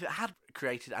if it had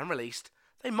created and released,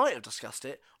 they might have discussed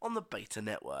it on the Beta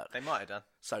Network. They might have done.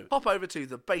 So pop over to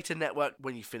the Beta Network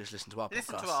when you finish listening to our podcast.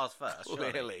 Listen to ours first.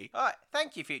 Surely. Really? All right.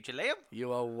 Thank you, future Liam.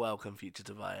 You are welcome, future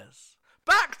Tobias.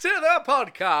 Back to the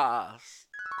podcast.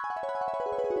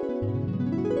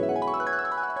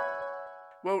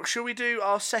 Well, shall we do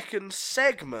our second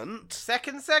segment?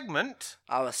 Second segment?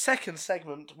 Our second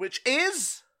segment, which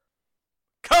is...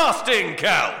 Casting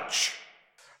Couch!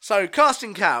 So,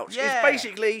 Casting Couch is Yeah.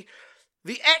 basically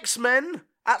the X-Men,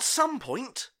 at some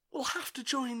point, will have to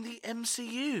join the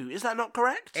MCU. Is that not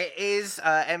correct? It is.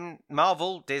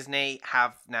 Marvel, Disney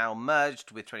have now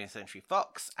merged with 20th Century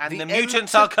Fox, and the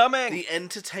mutants are coming! The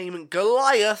entertainment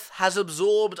Goliath has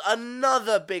absorbed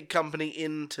another big company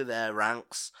into their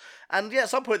ranks. And yeah, at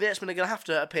some point the X-Men are going to have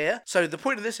to appear. So the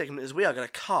point of this segment is we are going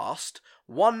to cast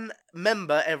one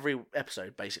member every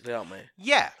episode, basically, aren't we?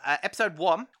 Yeah, episode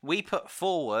 1, we put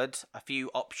forward a few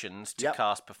options to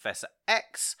cast Professor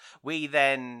X. We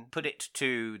then put it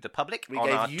to the public We on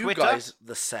gave our you Twitter. guys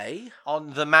the say.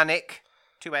 On the Manic,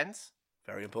 2 N's.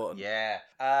 Very important. Yeah.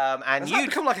 And Has you that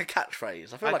become like a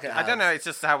catchphrase? I feel like it has. I don't know, it's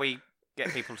just how we get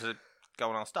people to go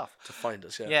on our stuff. To find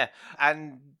us, yeah. Yeah,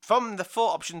 and from the 4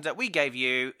 options that we gave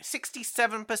you,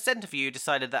 67% of you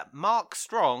decided that Mark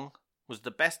Strong was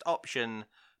the best option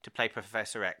to play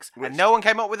Professor X. And no one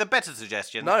came up with a better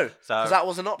suggestion. No, because that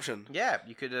was an option. Yeah,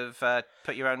 you could have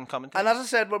put your own commentary. And as I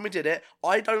said when we did it,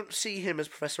 I don't see him as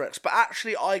Professor X, but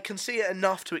actually I can see it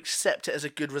enough to accept it as a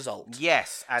good result.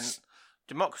 Yes, and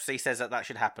democracy says that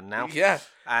should happen now. Yeah.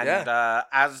 And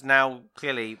as now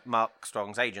clearly Mark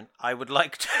Strong's agent, I would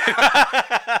like to...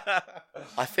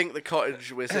 I think the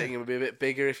cottage we're sitting in would be a bit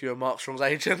bigger if you were Mark Strong's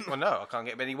agent. Well, no, I can't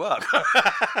get any work.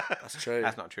 That's true.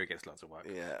 That's not true, it gets lots of work.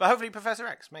 Yeah. But hopefully Professor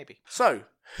X, maybe. So,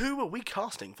 who are we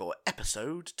casting for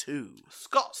episode 2?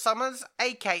 Scott Summers,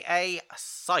 a.k.a.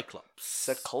 Cyclops.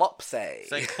 Cyclops.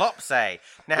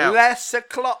 Now... Le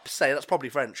Cyclops. That's probably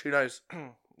French. Who knows?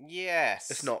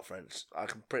 Yes. It's not French. I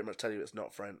can pretty much tell you it's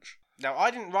not French. Now,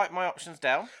 I didn't write my options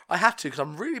down. I have to, because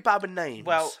I'm really bad with names.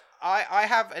 Well, I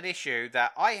have an issue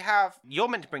that I have... You're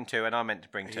meant to bring 2 and I'm meant to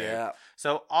bring 2. Yeah.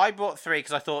 So I brought 3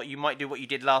 because I thought you might do what you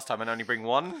did last time and only bring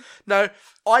 1. No,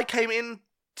 I came in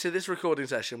to this recording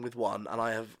session with 1,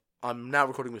 and I'm now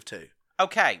recording with 2.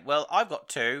 Okay, well, I've got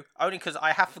 2, only because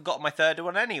I have forgotten my third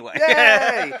one anyway.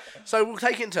 Yay! So we'll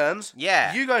take it in turns.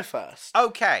 Yeah. You go first.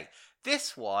 Okay,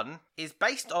 this one is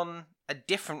based on a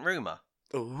different rumour.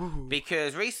 Ooh.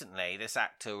 Because recently, this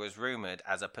actor was rumoured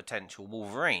as a potential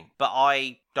Wolverine. But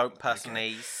I don't personally...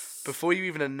 Okay. Before you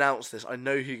even announce this, I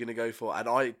know who you're going to go for, and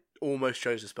I almost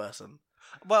chose this person.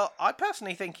 Well, I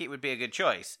personally think it would be a good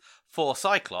choice for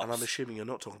Cyclops. And I'm assuming you're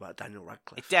not talking about Daniel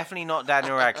Radcliffe. It's definitely not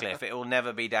Daniel Radcliffe. It will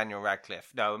never be Daniel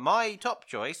Radcliffe. No, my top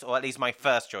choice, or at least my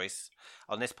first choice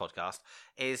on this podcast,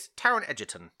 is Taron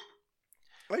Egerton.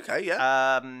 Okay,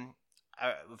 yeah.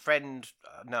 Friend...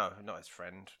 no, not his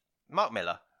friend. Mark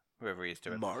Miller, whoever he is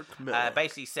to him. Mark Miller.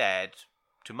 Basically said,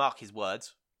 to mark his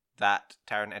words, that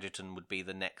Taron Egerton would be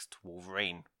the next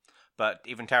Wolverine. But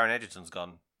even Taron Egerton's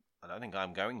gone, I don't think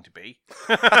I'm going to be.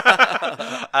 But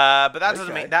that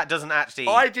doesn't mean... That doesn't actually...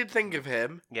 I did think of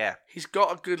him. Yeah. He's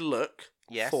got a good look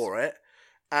for it.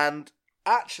 And...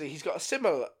 actually, he's got a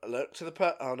similar look to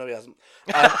the oh, no, he hasn't.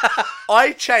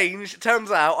 I changed.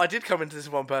 Turns out, I did come into this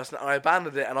one person, and I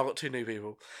abandoned it, and I got 2 new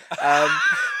people.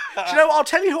 Do you know what? I'll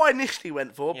tell you who I initially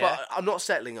went for, but I'm not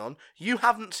settling on. You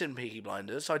haven't seen Peaky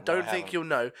Blinders, so I don't think you'll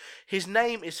know. His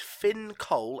name is Finn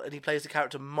Cole, and he plays the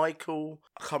character Michael...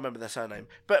 I can't remember their surname.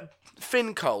 But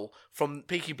Finn Cole from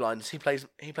Peaky Blinders, he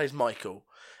plays Michael.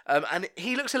 And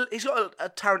he's got a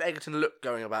Taron Egerton look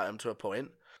going about him to a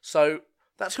point. So...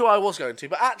 that's who I was going to.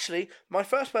 But actually, my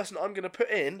first person I'm going to put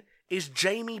in is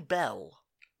Jamie Bell.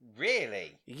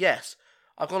 Really? Yes.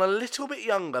 I've gone a little bit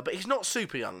younger, but he's not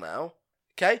super young now.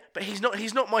 Okay? But he's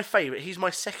not my favourite. He's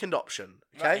my second option.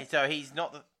 Okay? Right, so he's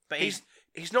not the... But he's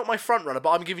not my front runner,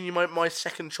 but I'm giving you my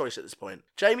second choice at this point.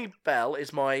 Jamie Bell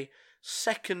is my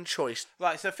second choice.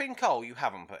 Right, so Finn Cole you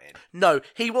haven't put in? No,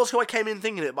 he was who I came in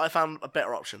thinking it, but I found a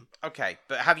better option. Okay,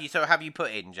 but have you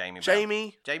put in Jamie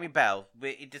Bell? Jamie Bell,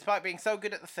 despite being so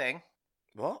good at the thing...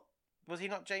 What? Was he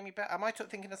not Jamie Bell? Am I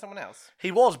thinking of someone else?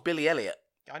 He was Billy Elliot.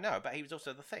 I know, but he was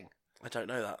also the thing. I don't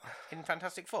know that. In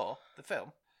Fantastic Four, the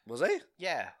film. Was he?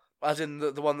 Yeah. As in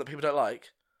the one that people don't like?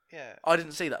 Yeah. I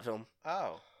didn't see that film.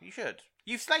 Oh, you should.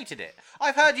 You've slated it.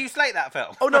 I've heard you slate that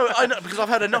film. Oh, no, I know, because I've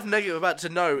heard enough negative about it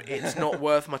to know it's not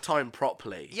worth my time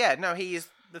properly. Yeah, no, he is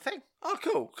the thing. Oh,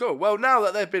 cool. Well, now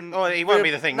that they've been... oh, he won't be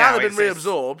the thing now. Now they've been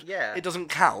reabsorbed, it doesn't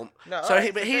count. No, so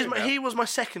he was my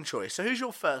second choice. So who's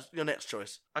your next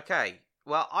choice? Okay,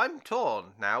 well, I'm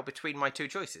torn now between my 2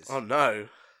 choices. Oh, no.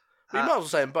 You might as well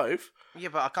say them both. Yeah,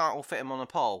 but I can't all fit them on a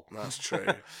poll. That's true.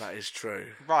 That is true.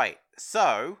 Right,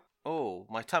 so... oh,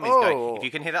 my tummy's going. If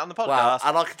you can hear that on the podcast. Wow,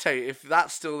 and I can tell you, if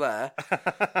that's still there,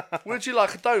 would you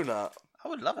like a donut? I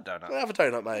would love a donut. Have a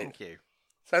donut, mate. Thank you.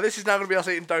 So this is now going to be us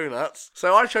eating donuts.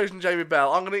 So I've chosen Jamie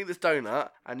Bell. I'm going to eat this donut,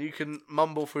 and you can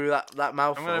mumble through that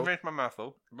mouthful. I'm going to finish my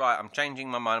mouthful. Right, I'm changing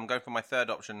my mind. I'm going for my third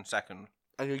option second.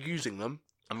 And you're using them?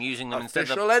 I'm using them instead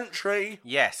of... official entry!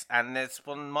 Yes, and this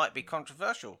one might be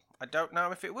controversial. I don't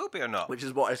know if it will be or not. Which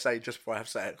is what I say just before I have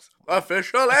sex.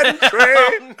 Official entry!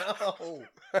 Oh,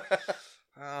 no.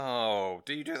 Oh,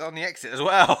 do you do it on the exit as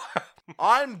well?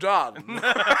 I'm done.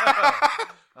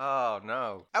 Oh,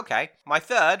 no. Okay, my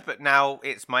third, but now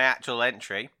it's my actual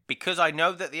entry. Because I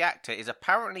know that the actor is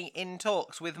apparently in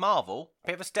talks with Marvel,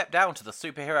 bit of a step down to the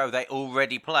superhero they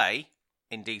already play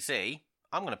in DC,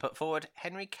 I'm going to put forward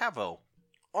Henry Cavill.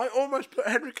 I almost put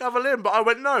Henry Cavill in, but I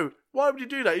went, no. Why would you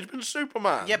do that? He's been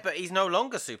Superman. Yeah, but he's no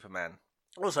longer Superman.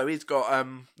 Also, he's got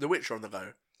The Witcher on the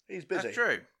go. He's busy. That's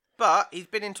true. But he's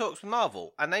been in talks with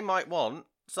Marvel, and they might want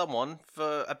someone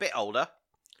for a bit older.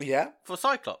 for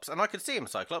Cyclops. And I could see him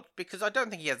Cyclops because I don't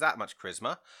think he has that much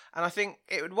charisma. And I think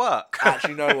it would work.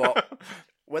 Actually, you know what?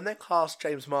 When they cast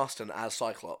James Marsden as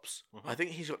Cyclops, I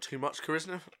think he's got too much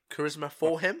charisma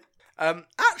for him.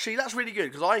 Actually, that's really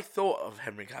good because I thought of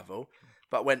Henry Cavill,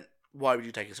 but went, why would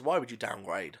you take us? Why would you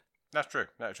downgrade? That's true.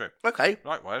 That's true. Okay.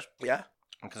 Likewise. Yeah.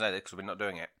 I can say this because we're not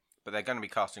doing it. But they're going to be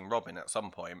casting Robin at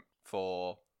some point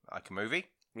for like a movie.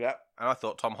 Yeah. And I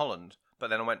thought Tom Holland. But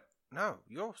then I went, no,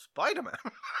 you're Spider-Man.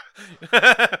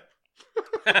 But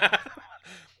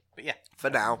yeah. For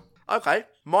now. Okay.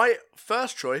 My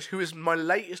first choice, who is my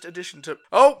latest addition to...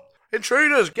 Oh!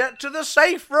 Intruders! Get to the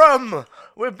safe room!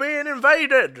 We're being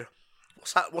invaded!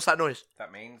 What's that noise?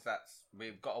 That means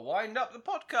we've got to wind up the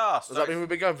podcast. Does that mean we've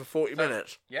been going for 40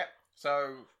 minutes? Yep.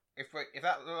 So if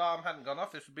that alarm hadn't gone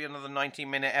off, this would be another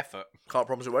 19-minute effort. Can't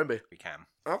promise it won't be. We can.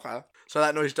 Okay. So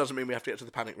that noise doesn't mean we have to get to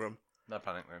the panic room. No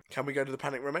panic room. Can we go to the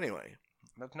panic room anyway?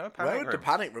 There's no panic room. Where would the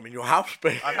panic room in your house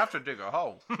be? I'd have to dig a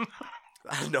hole.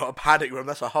 That's not a panic room,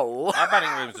 that's a hole. Our panic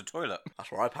room's a toilet.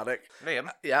 That's where I panic. Liam?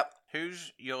 Yep.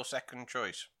 Who's your second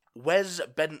choice? Wes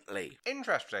Bentley.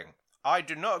 Interesting. I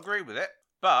do not agree with it,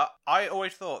 but I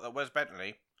always thought that Wes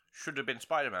Bentley should have been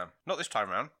Spider-Man. Not this time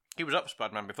round. He was up for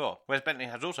Spider-Man before. Wes Bentley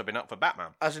has also been up for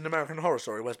Batman. As in American Horror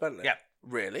Story, Wes Bentley? Yeah.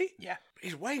 Really? Yeah.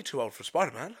 He's way too old for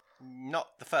Spider-Man.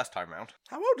 Not the first time round.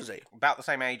 How old is he? About the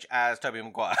same age as Tobey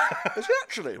Maguire. Is he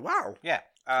actually? Wow. Yeah.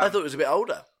 I thought he was a bit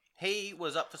older. He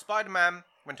was up for Spider-Man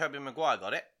when Tobey Maguire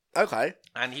got it. Okay.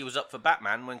 And he was up for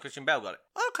Batman when Christian Bale got it.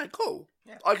 Okay, cool.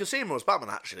 Yeah. I could see him as Batman,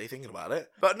 actually, thinking about it.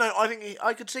 But no, I think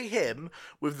I could see him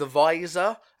with the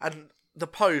visor and the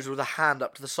pose with a hand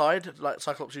up to the side, like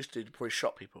Cyclops used to do before he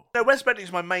shot people. No, Wes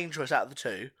Bentley's my main choice out of the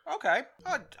two. Okay.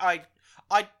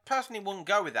 I personally wouldn't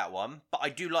go with that one, but I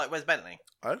do like Wes Bentley.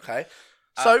 Okay.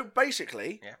 So,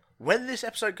 basically, yeah. When this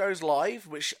episode goes live,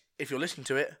 which, if you're listening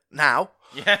to it now,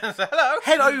 yes, hello.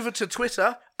 Head over to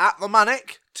Twitter,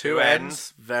 @TheManic, 2 Ns.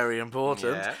 Ns, very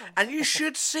important, Yeah. and you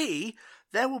should see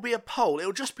there will be a poll.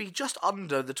 It'll just be just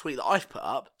under the tweet that I've put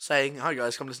up, saying, hi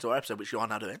guys, come listen to our episode, which you are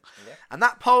now doing. Yeah. And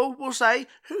that poll will say,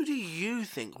 who do you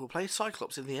think will play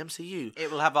Cyclops in the MCU?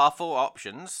 It will have our 4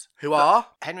 options. Who are?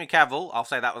 Henry Cavill, I'll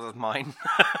say that was mine.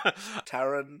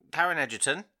 Taron. Taron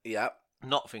Egerton. Yeah.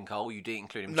 Not Finn Cole, you didn't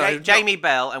include him. No, Jamie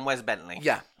Bell and Wes Bentley.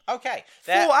 Yeah. Okay.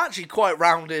 4 actually quite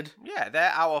rounded. Yeah,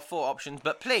 they're our 4 options.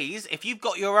 But please, if you've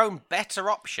got your own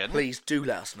better option... Please do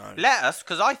let us know. Let us,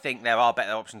 because I think there are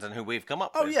better options than who we've come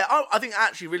up with. Oh, yeah. I think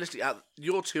actually, realistically,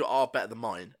 your 2 are better than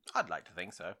mine. I'd like to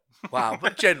think so. Wow,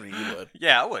 but generally you would.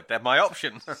 Yeah, I would. They're my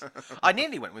options. I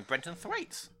nearly went with Brenton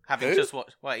Thwaites. Having Who? just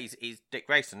watched... Well, he's Dick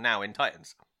Grayson now in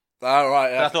Titans. Oh, right,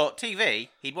 But I thought, TV,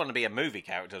 he'd want to be a movie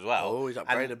character as well. Oh, he's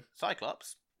upgraded. And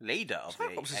Cyclops, leader of the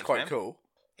Cyclops is X-Men. quite cool.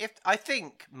 I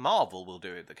think Marvel will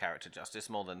do the character justice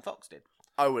more than Fox did.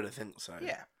 I would have think so.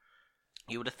 Yeah.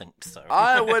 You would have think so.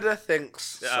 I would have think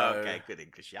so. Okay, good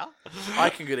English, yeah? I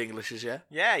can good Englishes, yeah?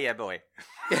 Yeah, boy.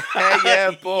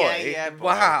 yeah, boy. Yeah, boy.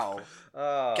 Wow.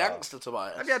 Oh. Gangster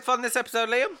Tobias. Have you had fun this episode,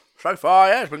 Liam? So far,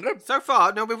 yeah, it's been good. So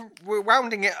far, no, we're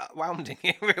winding it up.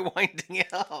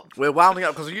 We're wounding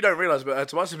up because you don't realise, but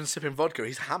Tobias has been sipping vodka.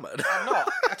 He's hammered. I'm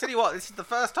not. I tell you what, this is the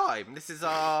first time. This is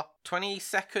our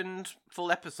 22nd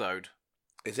full episode.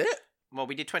 Is it? Well,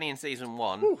 we did 20 in season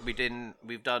 1. Ooh. I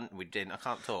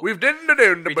can't talk. We've done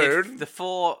the We bird. did the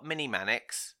 4 mini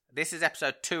Manics. This is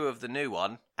episode 2 of the new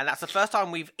one. And that's the first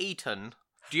time we've eaten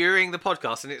during the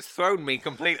podcast, and it's thrown me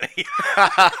completely.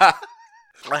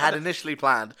 I had initially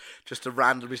planned just to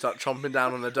randomly start chomping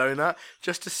down on a donut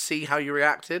just to see how you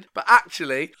reacted. But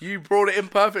actually, you brought it in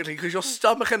perfectly because your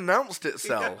stomach announced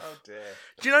itself. Oh, dear.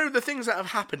 Do you know the things that have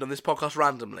happened on this podcast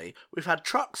randomly? We've had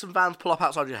trucks and vans pull up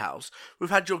outside your house. We've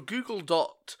had your Google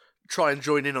Dot try and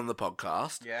join in on the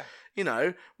podcast. Yeah. You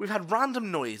know, we've had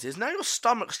random noises. Now your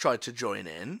stomach's tried to join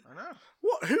in. I know.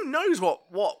 Who knows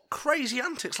what crazy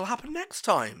antics will happen next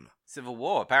time? Civil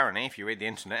War, apparently, if you read the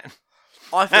internet.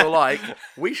 I feel like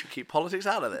we should keep politics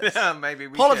out of this. Yeah, maybe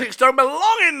we Politics don't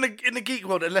belong in the geek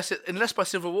world unless by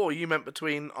Civil War you meant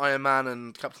between Iron Man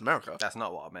and Captain America. That's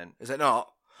not what I meant. Is it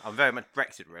not? I'm very much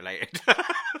Brexit related.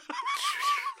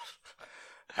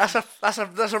 That's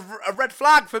a red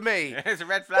flag for me. It's a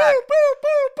red Boo, flag. boo,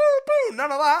 boo, boo, boo.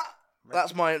 None of that.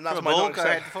 That's my Come on, not Go accept-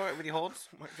 ahead for it with your horns.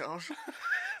 Oh my gosh.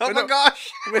 Oh my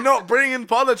gosh. We're not bringing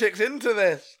politics into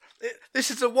this. This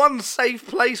is the one safe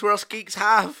place where us geeks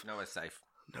have. No, it's safe.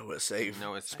 No, it's safe.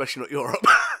 No, it's safe. Especially not Europe.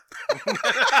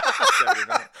 Certainly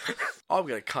not. I'm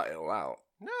going to cut it all out.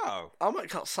 No. I might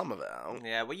cut some of it out.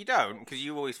 Yeah, well, you don't, because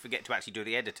you always forget to actually do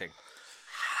the editing.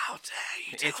 How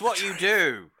dare you tell It's the what you truth.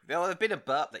 do. There'll have been a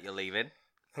burp that you're leaving.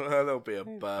 There'll be a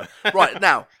burn. Right,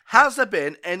 now, has there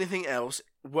been anything else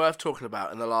worth talking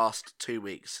about in the last 2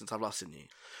 weeks since I've last seen you.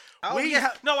 Oh,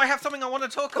 no, I have something I want to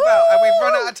talk about, and we've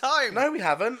run out of time. No, we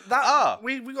haven't.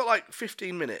 We got like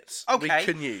 15 minutes we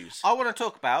can use. I want to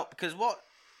talk about, because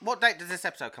what date does this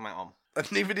episode come out on?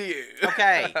 Neither do you.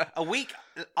 Okay, a week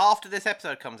after this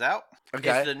episode comes out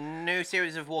is the new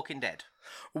series of Walking Dead.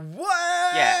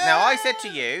 What? Yeah, now I said to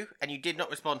you, and you did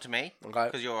not respond to me, okay,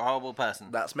 because you're a horrible person.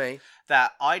 That's me.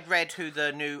 That I'd read who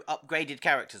the new upgraded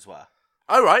characters were.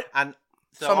 Oh, right. And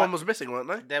so someone was missing, weren't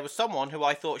they? There was someone who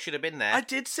I thought should have been there. I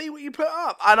did see what you put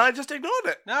up, and I just ignored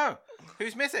it. No.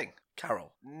 Who's missing?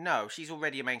 Carol. No, she's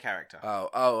already a main character.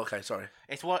 Oh, okay, sorry.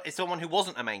 It's someone who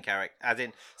wasn't a main character, as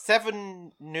in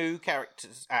 7 new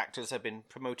actors have been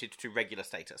promoted to regular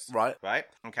status. Right.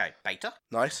 Okay, Beta.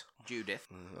 Nice. Judith.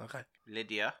 Okay.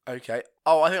 Lydia. Okay.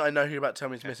 Oh, I think I know who you're about to tell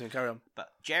me is missing. Carry on.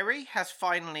 But Jerry has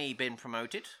finally been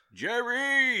promoted.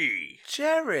 Jerry!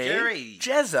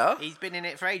 Jezza? He's been in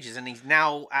it for ages, and he's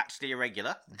now actually a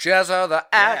regular. Jezza the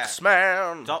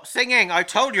Axeman. Stop singing, I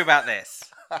told you about this.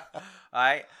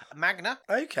 Alright, Magna.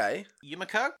 Okay.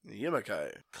 Yumiko.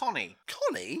 Connie.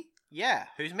 Yeah,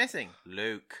 who's missing?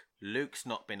 Luke's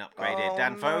not been upgraded. Oh,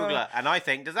 Dan Fogler. And I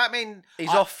think, does that mean... He's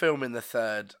off filming the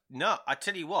 3rd. No, I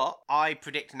tell you what, I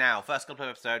predict now, first couple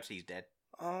of episodes, he's dead.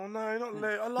 Oh, no, not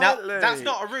Luke. I like now, Luke. That's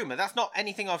not a rumour. That's not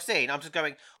anything I've seen. I'm just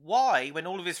going, why, when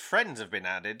all of his friends have been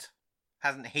added,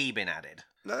 hasn't he been added?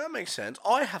 No, that makes sense.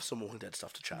 I have some Walking Dead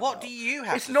stuff to chat about. What do you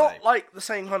have It's to not say? like the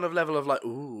same kind of level of like,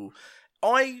 ooh.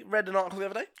 I read an article the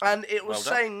other day, and it was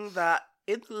saying that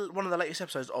in one of the latest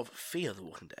episodes of Fear the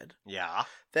Walking Dead,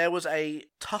 there was a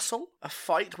tussle, a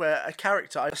fight where a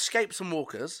character escaped some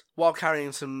walkers while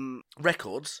carrying some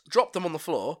records, dropped them on the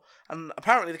floor, and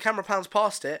apparently the camera pans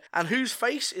past it, and whose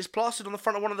face is plastered on the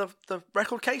front of one of the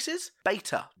record cases?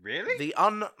 Beta. Really? The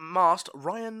unmasked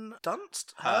Ryan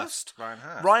Hurst?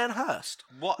 Ryan Hurst.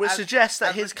 Which suggests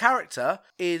that his character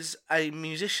is a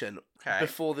musician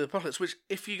before the apocalypse, which,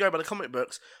 if you go by the comic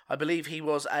books, I believe he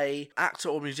was a actor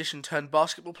or musician turned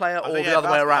basketball player, or the other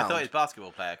way around. I thought he was a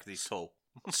basketball player because he's tall.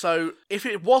 So, if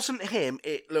it wasn't him,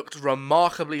 it looked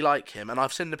remarkably like him, and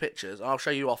I've seen the pictures. I'll show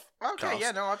you off. Okay,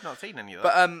 yeah, no, I've not seen any of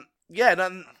that. But, yeah,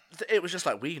 then it was just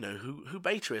like, we know who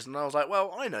Beta is, and I was like,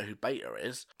 well, I know who Beta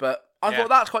is, but I thought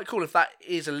that's quite cool if that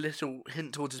is a little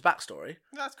hint towards his backstory.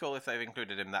 That's cool if they've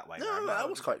included him that way. No, that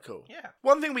was quite cool. Yeah.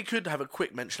 One thing we could have a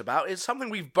quick mention about is something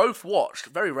we've both watched,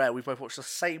 very rare, we've both watched the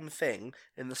same thing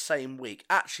in the same week,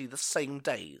 actually the same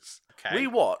days. Okay. We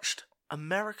watched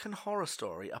American Horror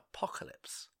Story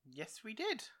Apocalypse. Yes, we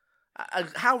did.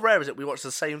 How rare is it we watch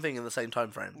the same thing in the same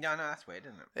time frame? Yeah, no, that's weird,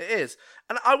 isn't it? It is.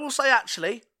 And I will say,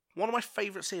 actually, one of my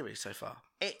favourite series so far.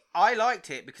 I liked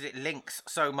it because it links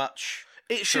so much.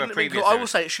 It shouldn't have been called, I will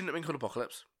say it shouldn't have been called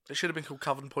Apocalypse. It should have been called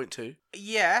Coven Point 2.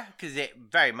 Yeah, because it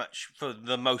very much, for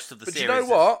the most of the series... But you know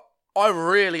what? I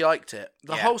really liked it.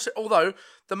 Although,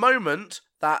 the moment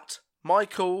that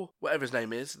Michael, whatever his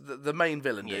name is, the main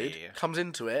villain comes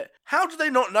into it, how did they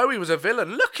not know he was a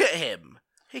villain? Look at him!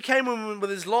 He came in with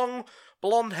his long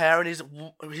blonde hair and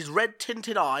his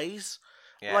red-tinted eyes.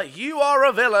 Yeah. Like, you are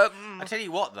a villain! I tell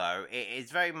you what, though, it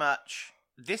is very much...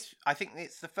 I think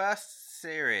it's the first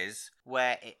series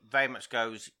where it very much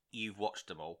goes, you've watched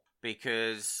them all.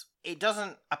 Because it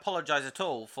doesn't apologise at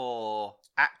all for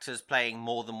actors playing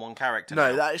more than one character.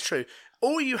 No, that is true.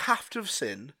 All you have to have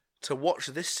seen to watch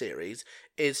this series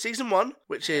is season 1,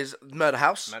 which is Murder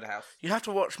House. You have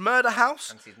to watch Murder House.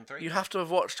 And season 3. You have to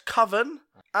have watched Coven.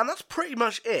 And that's pretty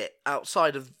much it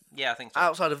outside of... Yeah, I think so.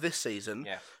 Outside of this season.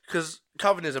 Yeah. Because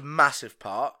Coven is a massive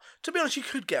part. To be honest, you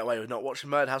could get away with not watching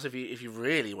Murder House if you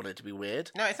really wanted to be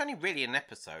weird. No, it's only really an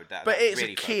episode. But it's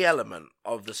really a key element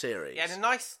of the series. Yeah, and it's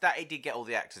nice that it did get all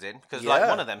the actors in. Because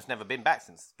one of them's never been back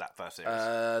since that first series.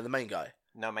 The main guy.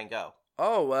 No, main girl.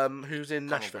 Oh, who's in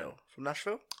Nashville? From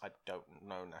Nashville? I don't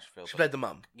know Nashville. She played the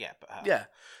mum. Yeah, but her. Yeah.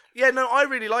 Yeah, no, I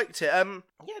really liked it. Yeah,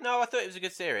 no, I thought it was a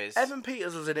good series. Evan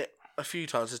Peters was in it a few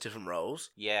times as different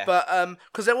roles. Yeah. But,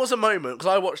 because there was a moment,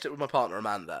 because I watched it with my partner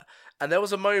Amanda, and there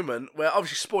was a moment where,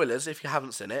 obviously, spoilers, if you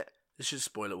haven't seen it, this is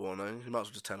spoiler warning, you might as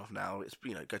well just turn off now. It's,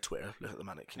 go Twitter, look at the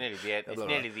Manic. Nearly the end. It's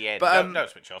nearly the end. But, don't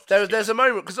switch off. There's a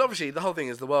moment, because obviously the whole thing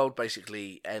is the world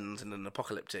basically ends in an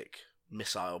apocalyptic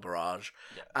missile barrage,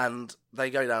 and they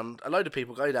go down, a load of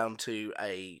people go down to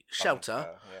a shelter,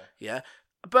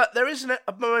 but there is a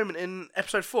moment in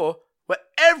episode 4 where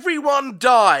everyone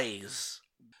dies.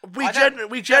 We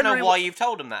generally don't know why you've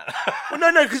told them that. Well,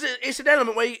 no, because it's an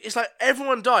element where it's like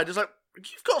everyone died. It's like,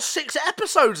 you've got 6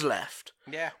 episodes left.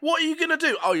 Yeah. What are you going to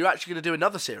do? Oh, you're actually going to do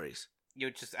another series.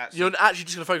 You're actually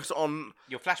just going to focus on...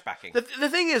 You're flashbacking. The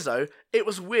thing is, though, it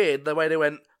was weird the way they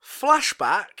went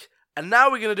flashback And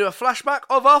now we're going to do a flashback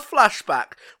of our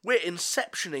flashback. We're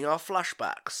inceptioning our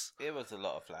flashbacks. It was a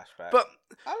lot of flashbacks. But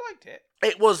I liked it.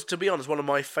 It was, to be honest, one of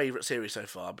my favourite series so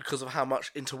far because of how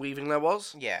much interweaving there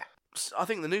was. Yeah. I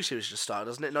think the new series just started,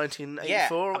 doesn't it?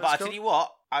 1984? Yeah, but I tell you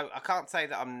what, I can't say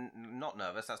that I'm not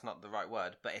nervous, that's not the right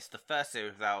word, but it's the first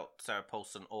series without Sarah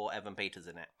Paulson or Evan Peters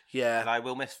in it. Yeah. And I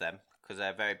will miss them, because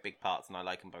they're very big parts and I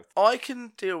like them both. I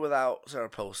can deal without Sarah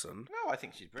Paulson. No, I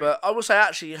think she's brilliant. But I will say,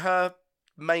 actually, her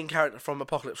main character from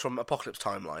Apocalypse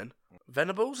Timeline,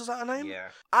 Venables, is that her name? Yeah.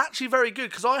 Actually very good,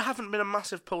 because I haven't been a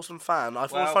massive Paulson fan.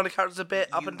 I've always found the characters a bit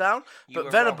up and down,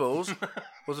 but Venables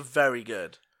was very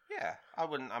good. Yeah,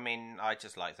 I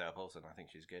just like Sarah Paulson. I think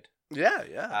she's good.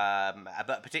 Yeah.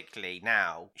 But particularly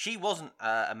now, she wasn't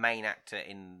a main actor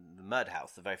in the Murder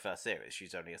House, the very first series.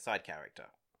 She's only a side character.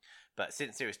 But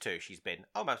since series 2, she's been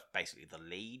almost basically the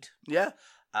lead. Yeah.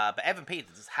 But Evan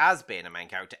Peters has been a main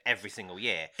character every single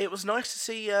year. It was nice to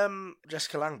see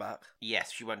Jessica Lange back.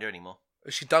 Yes, she won't do any more.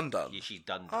 Is she done? Yeah, she's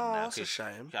done Oh, now. that's a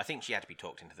shame. I think she had to be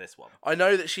talked into this one. I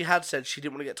know that she had said she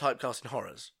didn't want to get typecast in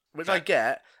horrors. Which I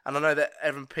get, and I know that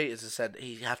Evan Peters has said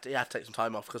he have to take some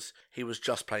time off because he was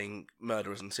just playing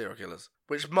murderers and serial killers,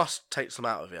 which must take some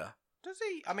out of you. Does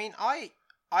he? I mean, I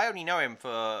only know him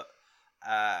for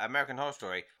American Horror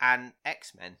Story and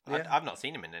X-Men. Yeah. I've not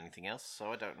seen him in anything else,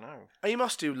 so I don't know. He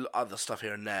must do other stuff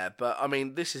here and there, but I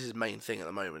mean, this is his main thing at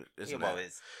the moment, isn't it? Well,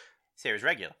 it's series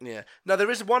regular. Yeah. Now, there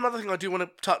is one other thing I do want to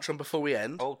touch on before we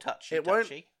end. Oh, touchy. It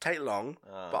won't take long,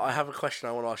 but I have a question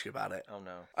I want to ask you about it. Oh,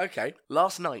 no. Okay.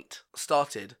 Last night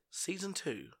started season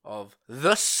 2 of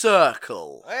The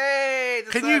Circle. Hey,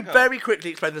 Can you very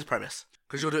quickly explain this premise?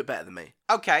 Because you'll do it better than me.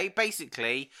 Okay,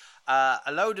 basically,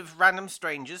 a load of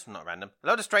strangers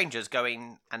go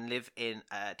in and live in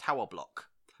a tower block.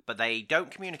 But they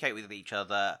don't communicate with each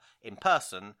other in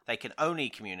person. They can only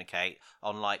communicate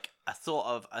on like a sort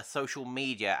of a social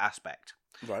media aspect.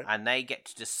 Right. And they get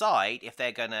to decide if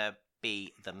they're going to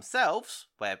be themselves,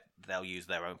 where they'll use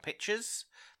their own pictures,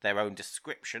 their own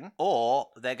description, or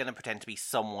they're going to pretend to be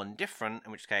someone different,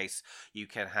 in which case you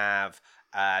can have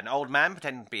an old man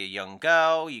pretending to be a young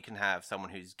girl, you can have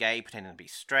someone who's gay pretending to be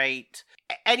straight.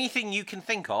 Anything you can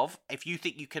think of, if you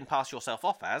think you can pass yourself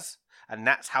off as, and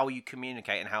that's how you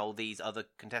communicate and how these other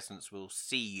contestants will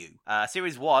see you.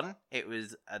 Series 1, it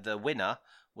was the winner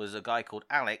was a guy called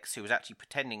Alex who was actually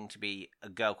pretending to be a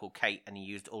girl called Kate, and he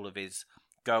used all of his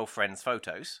girlfriend's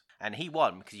photos. And he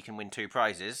won because you can win 2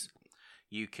 prizes.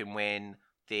 You can win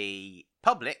the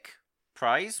public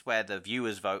prize where the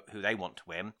viewers vote who they want to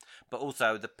win, but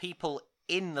also the people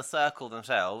in the circle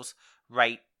themselves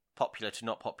rate popular to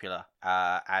not popular.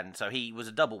 And so he was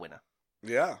a double winner.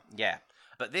 Yeah. Yeah.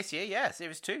 But this year,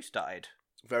 Series 2 started.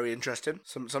 Very interesting.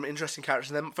 Some interesting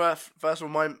characters in them. First one,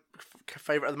 my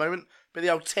favourite at the moment, but the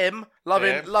old Tim.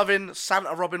 Loving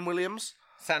Santa Robin Williams.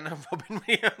 Santa Robin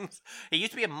Williams. He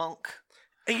used to be a monk.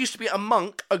 He used to be a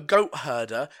monk, a goat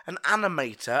herder, an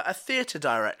animator, a theatre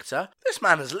director. This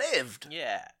man has lived.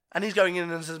 Yeah. And he's going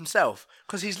in as himself,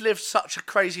 because he's lived such a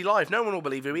crazy life. No one will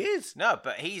believe who he is. No,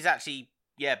 but he's actually...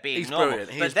 Yeah, he's normal.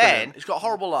 Brilliant. But then he's got a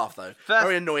horrible laugh though.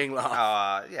 Very annoying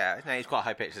laugh. Yeah, no, he's quite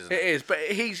high pitched, isn't it? It is, but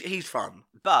he's fun.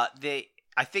 But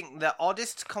I think the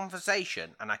oddest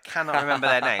conversation, and I cannot remember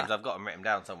their names. I've got them written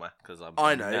down somewhere because I'm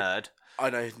a nerd.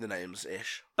 I know the names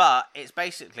ish. But it's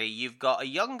basically you've got a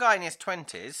young guy in his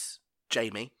 20s,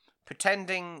 Jamie,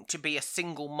 pretending to be a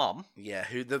single mum. Yeah,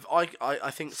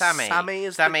 I think Sammy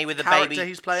is Sammy the with the character baby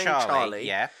he's playing. Charlie.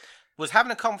 Yeah. Was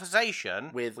having a conversation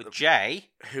with Jay,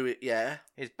 who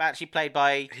is actually played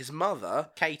by his mother,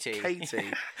 Katie,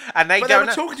 and they were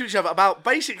talking to each other about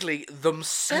basically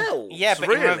themselves. Yeah, but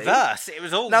really. In reverse, it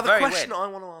was all now the very question weird. I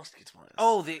want to ask you, Tobias.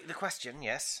 Oh, the question,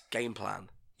 yes. Game plan.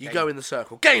 You go in the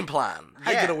circle. Game plan.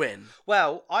 How you gonna win?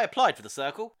 Well, I applied for the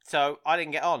circle, so I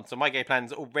didn't get on. So my game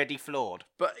plan's already flawed.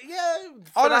 But yeah,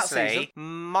 honestly,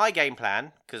 my game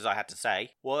plan, because I had to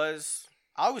say, was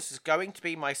I was just going to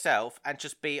be myself and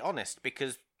just be honest,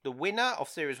 because the winner of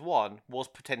Series 1 was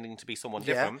pretending to be someone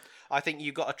different. I think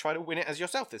you got to try to win it as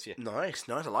yourself this year. Nice,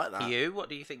 I like that. You, what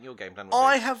do you think your game plan would be?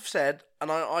 I have said,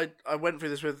 and I went through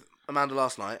this with Amanda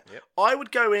last night, Yep. I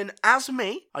would go in as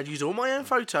me. I'd use all my own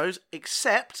photos,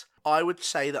 except I would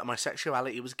say that my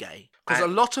sexuality was gay. Because a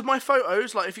lot of my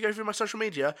photos, like if you go through my social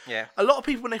media, a lot of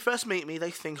people when they first meet me, they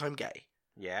think I'm gay.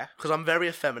 Yeah. Because I'm very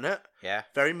effeminate. Yeah.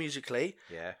 Very musically.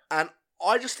 Yeah. And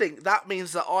I just think that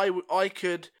means that I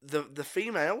could the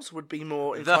females would be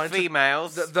more inclined the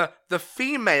females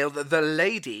the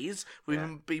ladies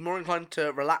would be more inclined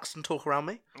to relax and talk around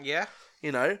me. Yeah.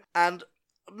 You know, and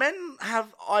men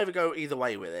have either go either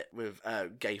way with it, with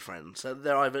gay friends. So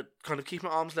they're either kind of keeping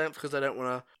at arm's length because they don't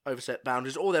want to overstep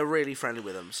boundaries, or they're really friendly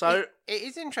with them. So it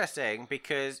is interesting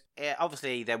because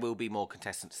obviously there will be more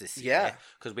contestants this year. Yeah.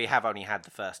 Because we have only had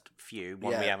the first few.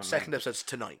 One we haven't second episode's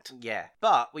tonight. Yeah.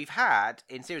 But we've had,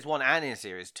 in Series 1 and in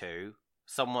Series 2,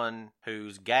 someone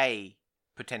who's gay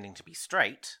pretending to be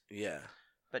straight. Yeah.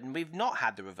 But we've not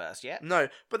had the reverse yet. No,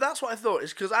 but that's what I thought,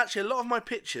 is because actually a lot of my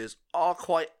pictures are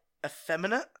quite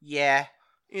effeminate. Yeah.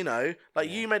 You know, like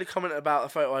you made a comment about a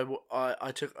photo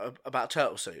I took about a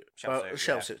turtle suit. A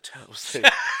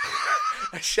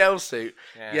shell suit.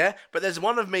 Yeah. But there's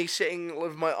one of me sitting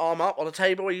with my arm up on a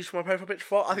table I used for my profile picture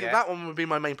for. I think that one would be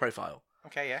my main profile.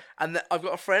 Okay, yeah. And I've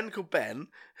got a friend called Ben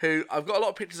who I've got a lot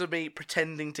of pictures of me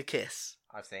pretending to kiss.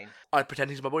 I've seen. I'd pretend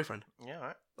he's my boyfriend. Yeah,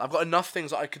 right. I've got enough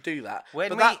things that I could do that.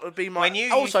 That would be my...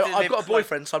 Also, I've got a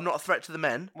boyfriend, so I'm not a threat to the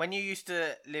men. When you used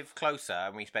to live closer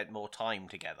and we spent more time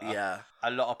together,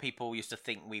 a lot of people used to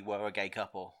think we were a gay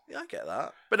couple. Yeah, I get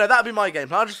that. But no, that'd be my game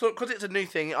plan. I just thought, because it's a new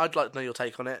thing, I'd like to know your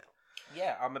take on it.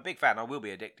 Yeah, I'm a big fan. I will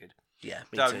be addicted. Yeah,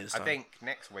 me too. I think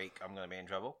next week I'm going to be in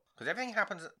trouble. Because everything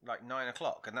happens at like 9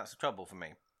 o'clock, and that's the trouble for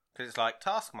me. Because it's like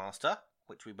Taskmaster,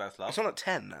 which we both love. It's on at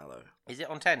 10 now, though. Is it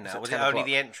on 10 now? Was it only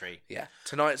the entry? Yeah.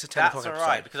 Tonight's a 10 o'clock episode. That's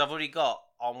alright, because I've already got,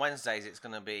 on Wednesdays, it's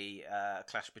going to be a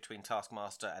clash between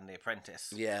Taskmaster and The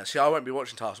Apprentice. Yeah, see, I won't be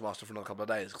watching Taskmaster for another couple of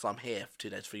days, because I'm here for 2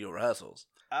 days for your rehearsals.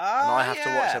 Oh, and I have to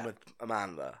watch them with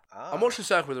Amanda. Oh. I'm watching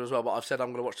Circle with her as well, but I've said I'm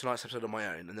going to watch tonight's episode on my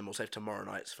own, and then we'll save tomorrow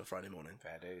night's for Friday morning.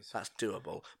 Fair dues. That's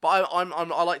doable. But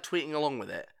I like tweeting along with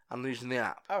it and using the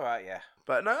app. Alright, yeah.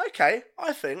 But no, okay.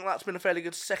 I think that's been a fairly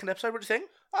good second episode. What do you think?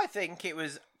 I think it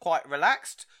was quite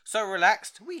relaxed. So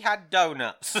relaxed, we had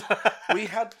donuts. We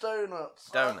had donuts.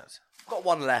 Donuts. Got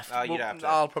one left. Oh, you'd have to.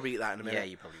 I'll probably eat that in a minute. Yeah,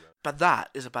 you probably will. But that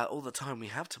is about all the time we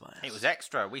have, Tobias. It was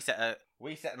extra. We set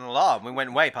an alarm. We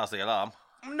went way past the alarm.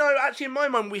 No, actually, in my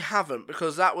mind, we haven't,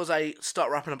 because that was a start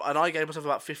wrapping up, and I gave myself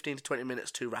about 15 to 20 minutes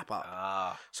to wrap up.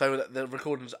 Ah. So the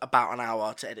recording's about an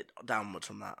hour to edit downwards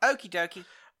from that. Okie dokie.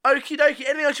 Okie dokie.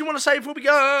 Anything else you want to say before we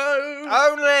go?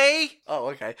 Only. Oh,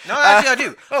 okay. No, actually, I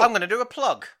do. I'm going to do a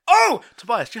plug. Oh!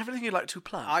 Tobias, do you have anything you'd like to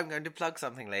plug? I'm going to plug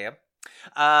something, Liam.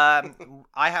 I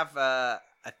have a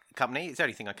company, it's the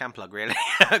only thing I can plug really,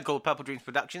 called Purple Dreams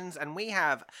Productions, and we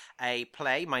have a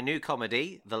play, my new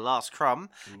comedy, The Last Crumb.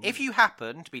 If you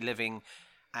happen to be living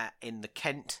in the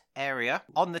Kent area,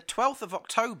 on the 12th of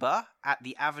October at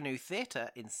the Avenue Theatre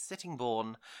in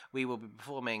Sittingbourne, we will be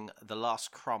performing The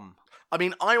Last Crumb. I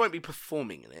mean, I won't be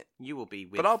performing in it. You will be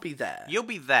with... But I'll be there. You'll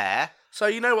be there. So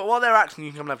you know what, while they're acting,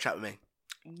 you can come and have a chat with me.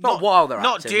 Not while they're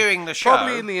acting. Not during the show.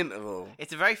 Probably in the interval.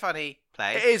 It's a very funny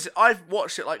play. It is. I've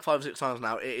watched it like 5 or 6 times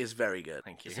now. It is very good.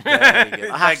 Thank you. It's very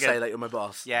good. I have to say that you're my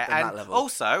boss. Yeah, and that level.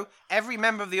 Also, every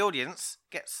member of the audience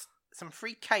gets some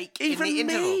free cake Even in the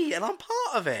interval. me, and I'm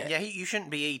part of it. Yeah, you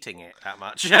shouldn't be eating it that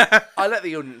much. I let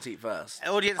the audience eat first.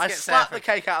 I slap the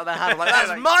cake out of their hand. I'm like,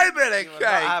 that's my bit of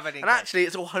cake. And actually,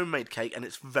 it's all homemade cake, and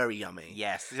it's very yummy.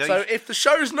 Yes. So if the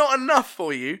show's not enough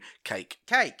for you, cake.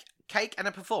 Cake and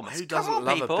a performance. Who doesn't Come on,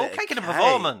 love people. a bit of Cake and a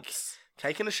performance.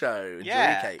 Cake and a show. Enjoy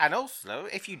Yeah, cake. and also,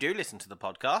 if you do listen to the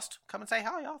podcast, come and say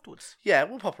hi afterwards. Yeah,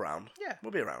 we'll pop around. Yeah.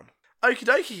 We'll be around. Okie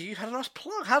dokie, you had a nice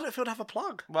plug. How did it feel to have a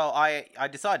plug? Well, I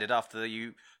decided after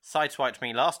you sideswiped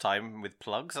me last time with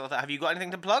plugs, I thought, have you got anything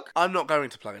to plug? I'm not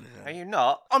going to plug anything. Are you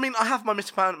not? I mean, I have my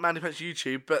Mr. Mandy Pants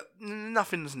YouTube, but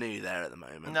nothing's new there at the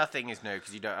moment. Nothing is new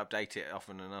because you don't update it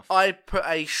often enough. I put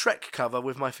a Shrek cover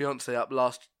with my fiancée up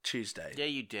last Tuesday. Yeah,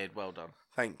 you did. Well done.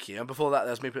 Thank you. And before that,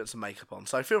 there's me putting some makeup on.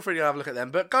 So feel free to have a look at them.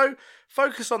 But go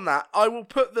focus on that. I will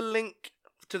put the link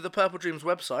to the Purple Dreams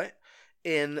website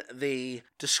in the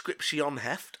description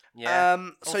heft. Yeah.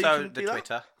 So also, you can the do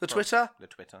Twitter. That. The Twitter. The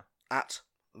Twitter. At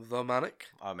The Manic.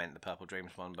 I meant the Purple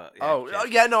Dreams one, but... Yeah,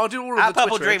 yeah, no, I'll do all of at the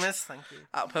Purple Twitter. Dreamers, thank you.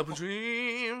 At Purple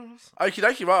Dreams. Okie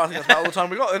dokie, right, I think that's about all the time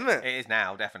we got, isn't it? It is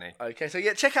now, definitely. Okay, so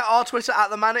yeah, check out our Twitter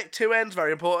at The Manic, 2 N's,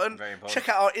 very important. Very important. Check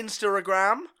out our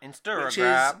Instagram. Which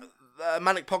is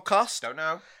Manic Podcast. Don't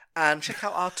know. And check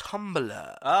out our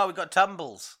Tumblr. Oh, we've got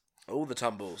Tumbles. All the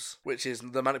Tumbles, which is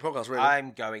the Manic Podcast, really.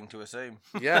 I'm going to assume.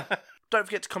 Yeah. Don't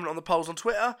forget to comment on the polls on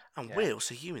Twitter, and we'll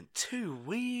see you in 2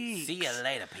 weeks. See you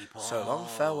later, people. So long,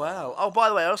 farewell. Oh, by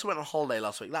the way, I also went on holiday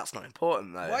last week. That's not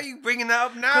important, though. Why are you bringing that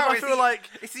up now? I feel like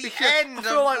it's the end. I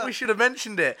feel like we should have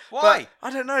mentioned it. Why? But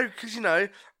I don't know, because, you know,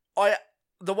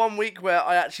 the 1 week where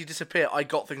I actually disappeared, I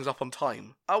got things up on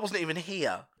time. I wasn't even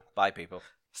here. Bye, people.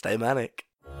 Stay manic.